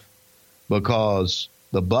WWF because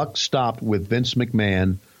the buck stopped with Vince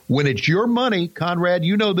McMahon. When it's your money, Conrad,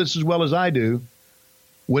 you know this as well as I do.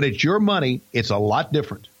 When it's your money, it's a lot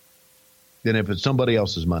different than if it's somebody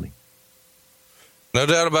else's money. No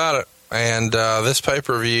doubt about it. And this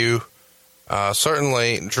pay-per-view,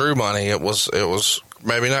 certainly drew money. It was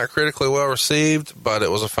maybe not critically well received, but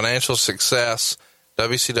it was a financial success.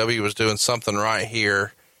 WCW was doing something right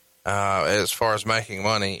here as far as making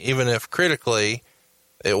money, even if critically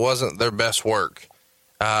it wasn't their best work.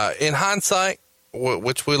 In hindsight,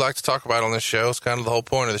 which we like to talk about on this show, it's kind of the whole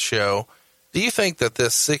point of the show. Do you think that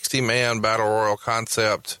this 60-man battle royal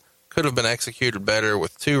concept could have been executed better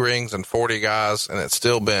with 2 rings and 40 guys, and it's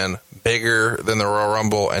still been bigger than the Royal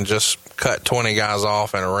Rumble and just cut 20 guys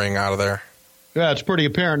off and a ring out of there? Yeah, it's pretty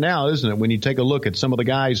apparent now, isn't it? When you take a look at some of the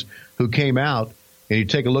guys who came out and you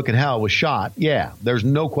take a look at how it was shot, yeah, there's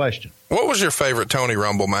no question. What was your favorite Tony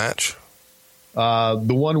Rumble match? The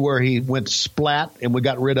one where he went splat and we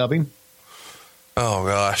got rid of him. Oh,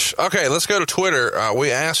 gosh. Okay, let's go to Twitter.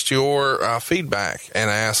 We asked your feedback and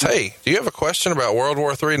asked, hey, do you have a question about World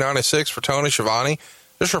War III 96 for Tony Schiavone?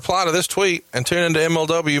 Just reply to this tweet and tune into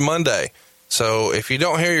MLW Monday. So if you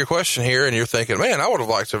don't hear your question here and you're thinking, man, I would have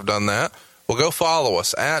liked to have done that, well, go follow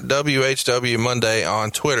us at WHW Monday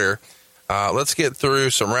on Twitter. Let's get through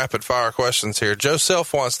some rapid-fire questions here. Joe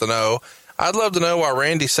Self wants to know, I'd love to know why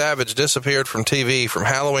Randy Savage disappeared from TV from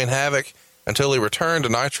Halloween Havoc until he returned to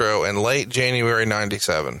Nitro in late January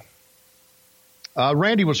 97.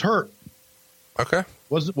 Randy was hurt. Okay.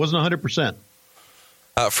 Wasn't 100%.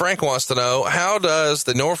 Frank wants to know, how does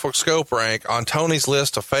the Norfolk Scope rank on Tony's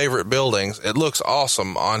list of favorite buildings? It looks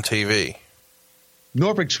awesome on TV.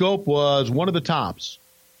 Norfolk Scope was one of the tops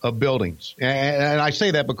of buildings. And I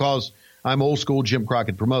say that because I'm old school Jim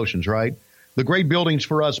Crockett Promotions, right? The great buildings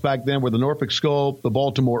for us back then were the Norfolk Scope, the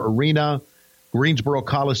Baltimore Arena, Greensboro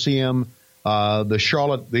Coliseum,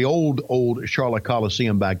 the old Charlotte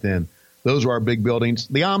Coliseum back then. Those were our big buildings.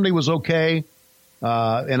 The Omni was okay.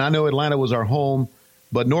 And I know Atlanta was our home,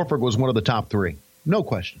 but Norfolk was one of the top 3. No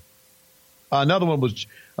question. Another one was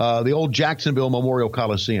the old Jacksonville Memorial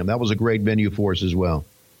Coliseum. That was a great venue for us as well.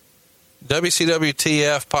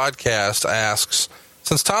 WCWTF podcast asks,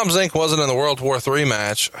 since Tom Zink wasn't in the World War III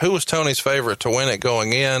match, who was Tony's favorite to win it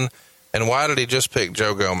going in, and why did he just pick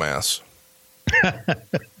Joe Gomez?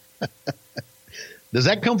 Does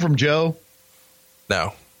that come from Joe?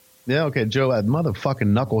 No. Yeah, okay, Joe, that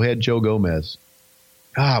motherfucking knucklehead Joe Gomez.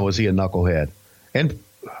 Was he a knucklehead? And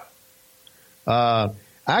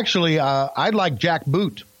actually, I'd like Jack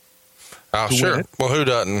Boot. Oh, sure. Well, who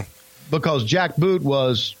doesn't? Because Jack Boot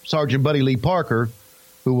was Sergeant Buddy Lee Parker,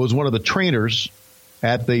 who was one of the trainers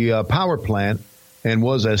at the power plant and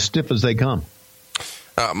was as stiff as they come.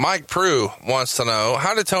 Mike Prue wants to know,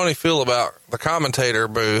 how did Tony feel about the commentator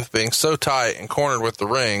booth being so tight and cornered with the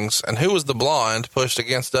rings, and who was the blonde pushed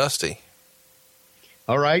against Dusty?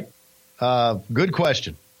 All right. Good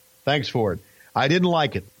question. Thanks for it. I didn't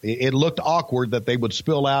like it. It looked awkward that they would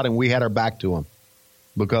spill out and we had our back to them,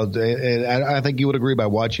 because I think you would agree by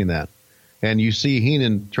watching that. And you see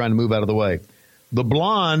Heenan trying to move out of the way. The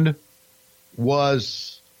blonde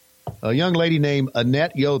was a young lady named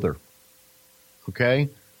Annette Yother, okay,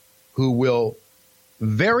 who will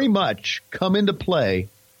very much come into play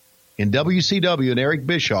in WCW and Eric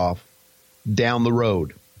Bischoff down the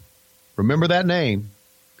road. Remember that name,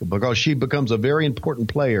 because she becomes a very important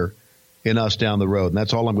player in us down the road. And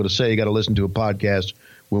that's all I'm going to say. You got to listen to a podcast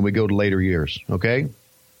when we go to later years, okay?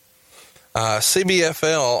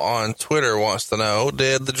 CBFL on Twitter wants to know,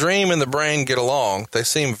 did the Dream and the Brain get along? They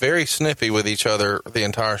seem very snippy with each other the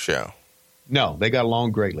entire show. No, they got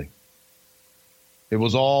along greatly. It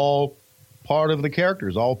was all part of the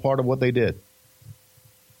characters, all part of what they did.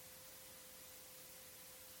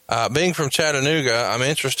 Being from Chattanooga, I'm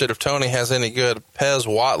interested if Tony has any good Pez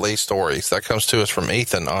Watley stories. That comes to us from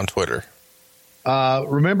Ethan on Twitter.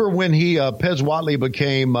 Remember when Pez Watley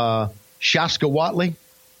became Shaska Watley?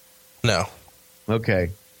 No. Okay.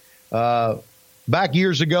 Back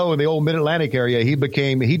years ago in the old Mid-Atlantic area,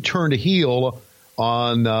 he turned a heel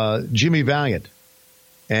on Jimmy Valiant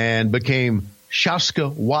and became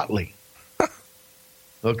Shaska Watley.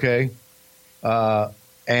 Okay.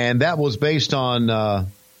 And that was based on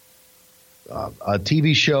a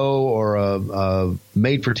TV show or a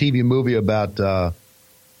made-for-TV movie about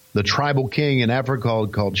the tribal king in Africa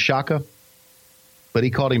called Shaka, but he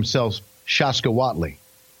called himself Shaska Watley.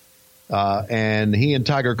 And he and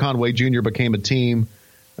Tiger Conway Jr. became a team.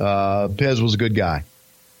 Pez was a good guy.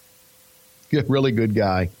 Really good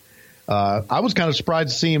guy. I was kind of surprised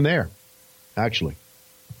to see him there, actually.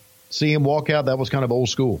 See him walk out, that was kind of old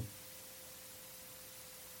school.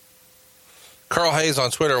 Carl Hayes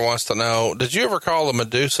on Twitter wants to know, did you ever call the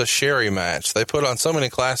Medusa Sherry match? They put on so many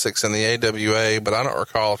classics in the AWA, but I don't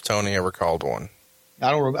recall if Tony ever called one.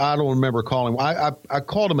 I don't remember calling. I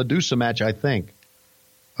called a Medusa match, I think,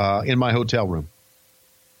 in my hotel room.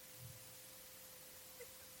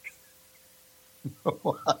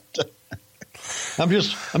 I'm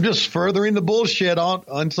just furthering the bullshit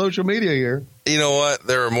on social media here. You know what?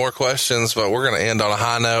 There are more questions, but we're going to end on a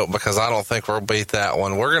high note because I don't think we'll beat that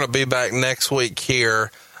one. We're going to be back next week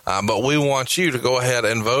here, but we want you to go ahead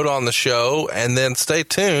and vote on the show, and then stay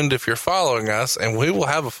tuned if you're following us, and we will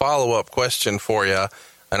have a follow-up question for you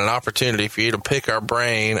and an opportunity for you to pick our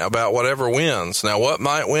brain about whatever wins. Now, what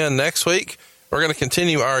might win next week? We're going to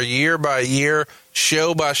continue our year-by-year,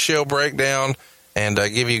 show-by-show breakdown and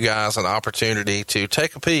give you guys an opportunity to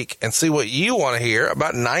take a peek and see what you want to hear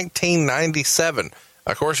about 1997.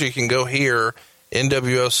 Of course, you can go hear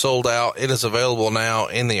NWO Sold Out. It is available now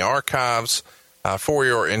in the archives for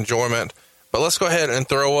your enjoyment. But let's go ahead and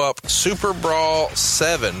throw up Super Brawl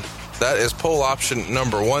 7. That is poll option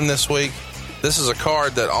number 1 this week. This is a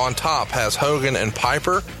card that on top has Hogan and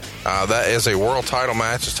Piper. That is a world title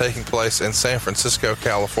match. It's taking place in San Francisco,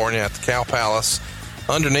 California at the Cow Palace.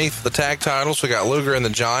 Underneath the tag titles, we got Luger and the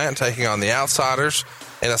Giant taking on the Outsiders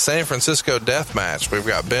in a San Francisco death match. We've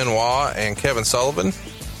got Benoit and Kevin Sullivan.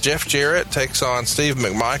 Jeff Jarrett takes on Steve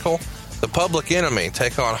McMichael. The Public Enemy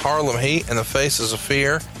take on Harlem Heat and the Faces of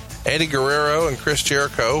Fear. Eddie Guerrero and Chris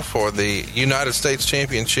Jericho for the United States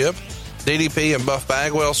Championship. DDP and Buff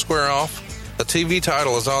Bagwell square off. The TV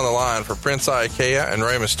title is on the line for Prince Iaukea and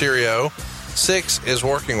Rey Mysterio. Syxx is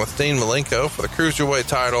working with Dean Malenko for the Cruiserweight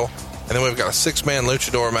title. And then we've got a 6-man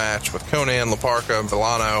luchador match with Conan, La Parca, and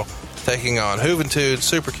Villano taking on Juventud,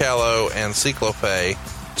 Super Calo, and Ciclope.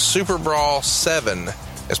 Super Brawl 7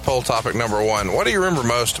 is poll topic number 1. What do you remember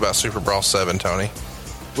most about Super Brawl 7, Tony?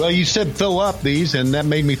 Well, you said throw up these, and that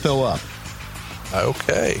made me throw up.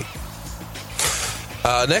 Okay.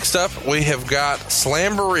 Next up, we have got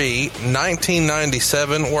Slamboree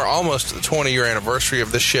 1997. We're almost at the 20-year anniversary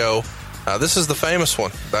of this show. This is the famous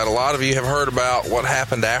one that a lot of you have heard about what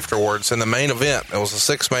happened afterwards. In the main event, it was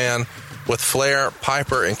a 6-man with Flair,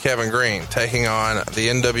 Piper, and Kevin Green taking on the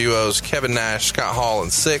NWO's Kevin Nash, Scott Hall,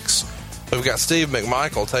 and Syxx. We've got Steve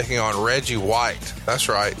McMichael taking on Reggie White. That's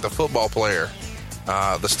right, the football player.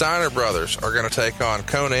 The Steiner brothers are going to take on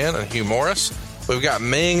Conan and Hugh Morris. We've got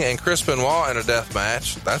Ming and Chris Benoit in a death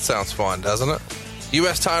match. That sounds fun, doesn't it?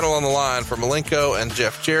 U.S. title on the line for Malenko and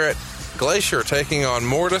Jeff Jarrett. Glacier taking on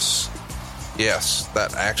Mortis. Yes,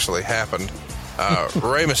 that actually happened.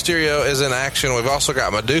 Rey Mysterio is in action. We've also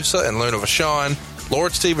got Medusa and Luna Vachon,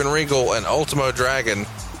 Lord Steven Regal, and Ultimo Dragon.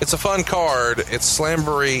 It's a fun card. It's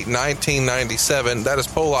Slamboree 1997. That is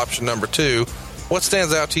poll option number 2. What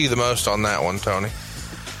stands out to you the most on that one, Tony?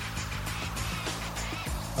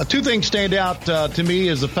 2 things stand out to me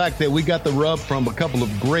is the fact that we got the rub from a couple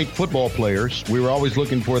of great football players. We were always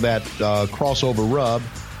looking for that crossover rub,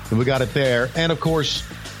 and we got it there. And, of course,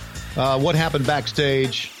 what happened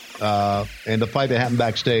backstage and the fight that happened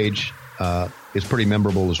backstage is pretty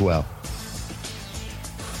memorable as well.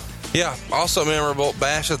 Yeah, also memorable,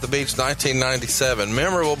 Bash at the Beach 1997.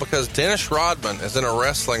 Memorable because Dennis Rodman is in a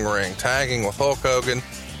wrestling ring tagging with Hulk Hogan.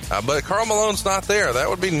 But Karl Malone's not there. That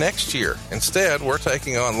would be next year. Instead, we're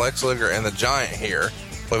taking on Lex Luger and the Giant here.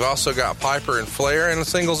 We've also got Piper and Flair in a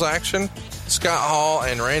singles action. Scott Hall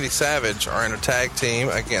and Randy Savage are in a tag team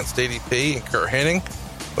against DDP and Kurt Hennig.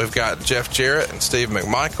 We've got Jeff Jarrett and Steve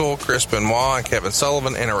McMichael, Chris Benoit and Kevin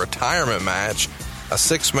Sullivan in a retirement match, a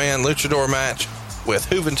 6-man luchador match with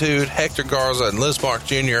Juventud, Hector Garza and Liz Mark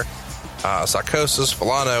Jr., Psychosis,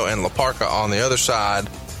 Villano, and La Parca on the other side.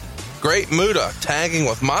 Great Muta tagging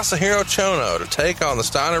with Masahiro Chono to take on the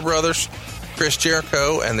Steiner brothers, Chris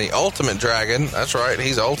Jericho, and the Ultimate Dragon. That's right,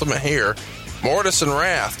 he's Ultimate here. Mortis and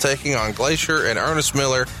Wrath taking on Glacier and Ernest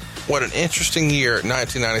Miller. What an interesting year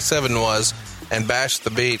 1997 was, and Bash at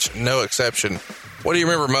the Beach, no exception. What do you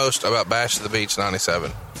remember most about Bash at the Beach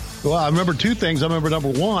 97? Well, I remember 2 things. I remember, number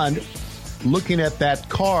 1, looking at that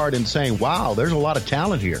card and saying, wow, there's a lot of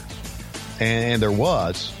talent here. And there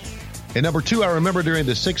was. And number 2, I remember during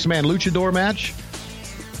the 6-man luchador match,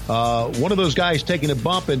 one of those guys taking a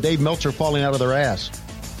bump and Dave Meltzer falling out of their ass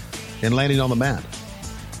and landing on the mat.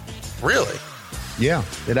 Really? Yeah,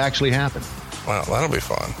 it actually happened. Wow, that'll be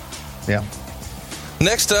fun. Yeah.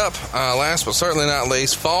 Next up, last but certainly not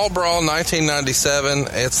least, Fall Brawl 1997.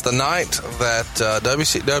 It's the night that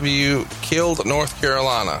WCW killed North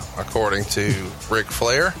Carolina, according to Ric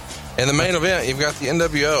Flair. In the main event, you've got the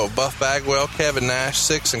NWO, Buff Bagwell, Kevin Nash,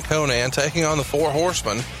 Syxx, and Conan taking on the 4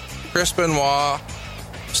 Horsemen, Chris Benoit,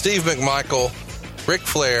 Steve McMichael, Ric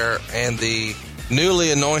Flair, and the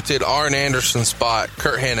newly anointed Arn Anderson spot,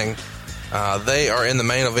 Kurt Hennig. They are in the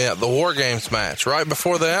main event, the War Games match. Right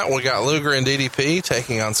before that, we got Luger and DDP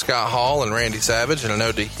taking on Scott Hall and Randy Savage in a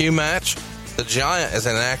no DQ match. The Giant is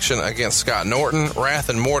in action against Scott Norton. Wrath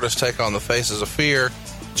and Mortis take on the Faces of Fear.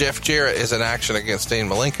 Jeff Jarrett is in action against Dean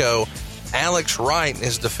Malenko. Alex Wright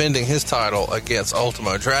is defending his title against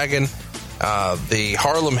Ultimo Dragon. The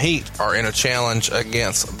Harlem Heat are in a challenge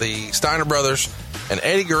against the Steiner Brothers. And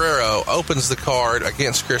Eddie Guerrero opens the card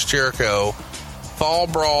against Chris Jericho. Fall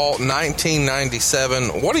Brawl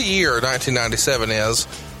 1997. What a year 1997 is.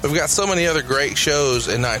 We've got so many other great shows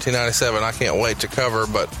in 1997 I can't wait to cover,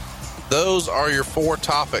 but those are your 4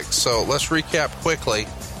 topics. So let's recap quickly.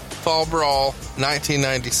 Fall Brawl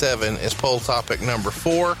 1997 is poll topic number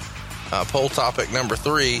 4. Poll topic number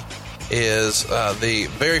 3 is the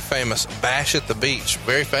very famous Bash at the Beach.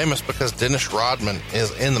 Very famous because Dennis Rodman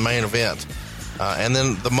is in the main event. And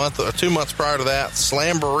then 2 months prior to that,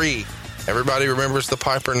 Slamboree. Everybody remembers the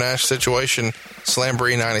Piper Nash situation.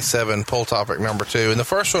 Slamboree 97, poll topic number 2. And the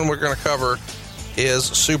first one we're going to cover is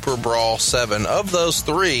Super Brawl 7. Of those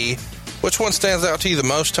 3, which one stands out to you the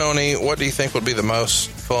most, Tony? What do you think would be the most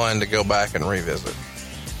fun to go back and revisit?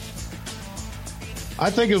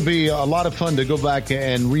 I think it would be a lot of fun to go back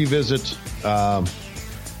and revisit. I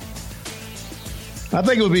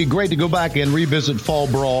think it would be great to go back and revisit Fall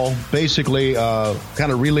Brawl. Basically,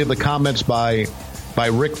 kind of relive the comments by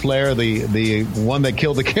Ric Flair, the one that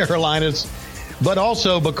killed the Carolinas, but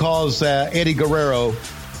also because Eddie Guerrero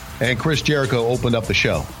and Chris Jericho opened up the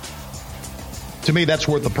show. To me, that's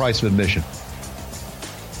worth the price of admission.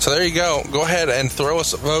 So there you go. Go ahead and throw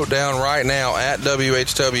us a vote down right now at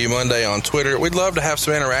WHW Monday on Twitter. We'd love to have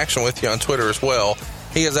some interaction with you on Twitter as well.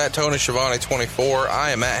 He is at Tony Schiavone 24. I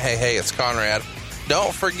am at Hey, it's Conrad.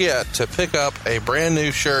 Don't forget to pick up a brand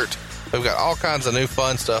new shirt. We've got all kinds of new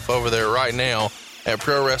fun stuff over there right now at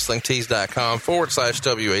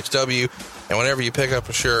ProWrestlingTees.com/WHW. And whenever you pick up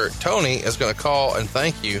a shirt, Tony is going to call and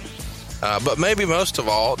thank you. But maybe most of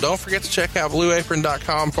all, don't forget to check out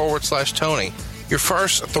BlueApron.com/Tony. Your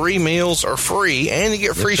first 3 meals are free, and you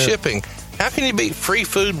get free shipping. How can you beat free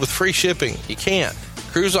food with free shipping? You can't.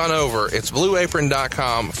 Cruise on over. It's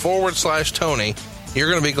BlueApron.com/Tony. You're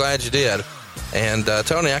going to be glad you did. And,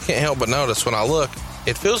 Tony, I can't help but notice when I look,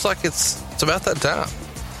 it feels like it's about that time.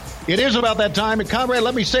 It is about that time. And, Conrad,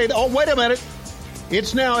 let me say, wait a minute.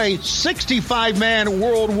 It's now a 65-man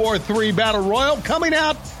World War III Battle Royal coming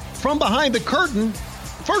out from behind the curtain.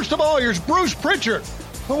 First of all, here's Bruce Pritchard.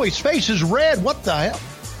 Oh, his face is red. What the hell?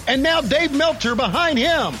 And now Dave Meltzer behind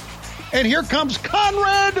him. And here comes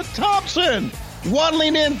Conrad Thompson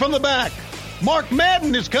waddling in from the back. Mark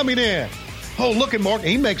Madden is coming in. Oh, look at Mark.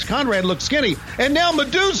 He makes Conrad look skinny. And now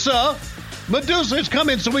Medusa. Medusa is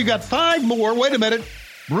coming. So we got 5 more. Wait a minute.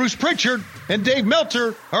 Bruce Pritchard and Dave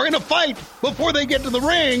Meltzer are in a fight before they get to the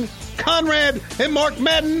ring. Conrad and Mark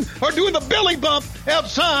Madden are doing the belly bump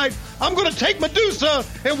outside. I'm going to take Medusa,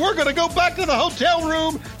 and we're going to go back to the hotel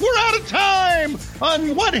room. We're out of time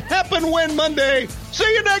on What Happened When Monday. See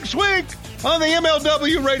you next week on the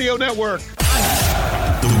MLW Radio Network.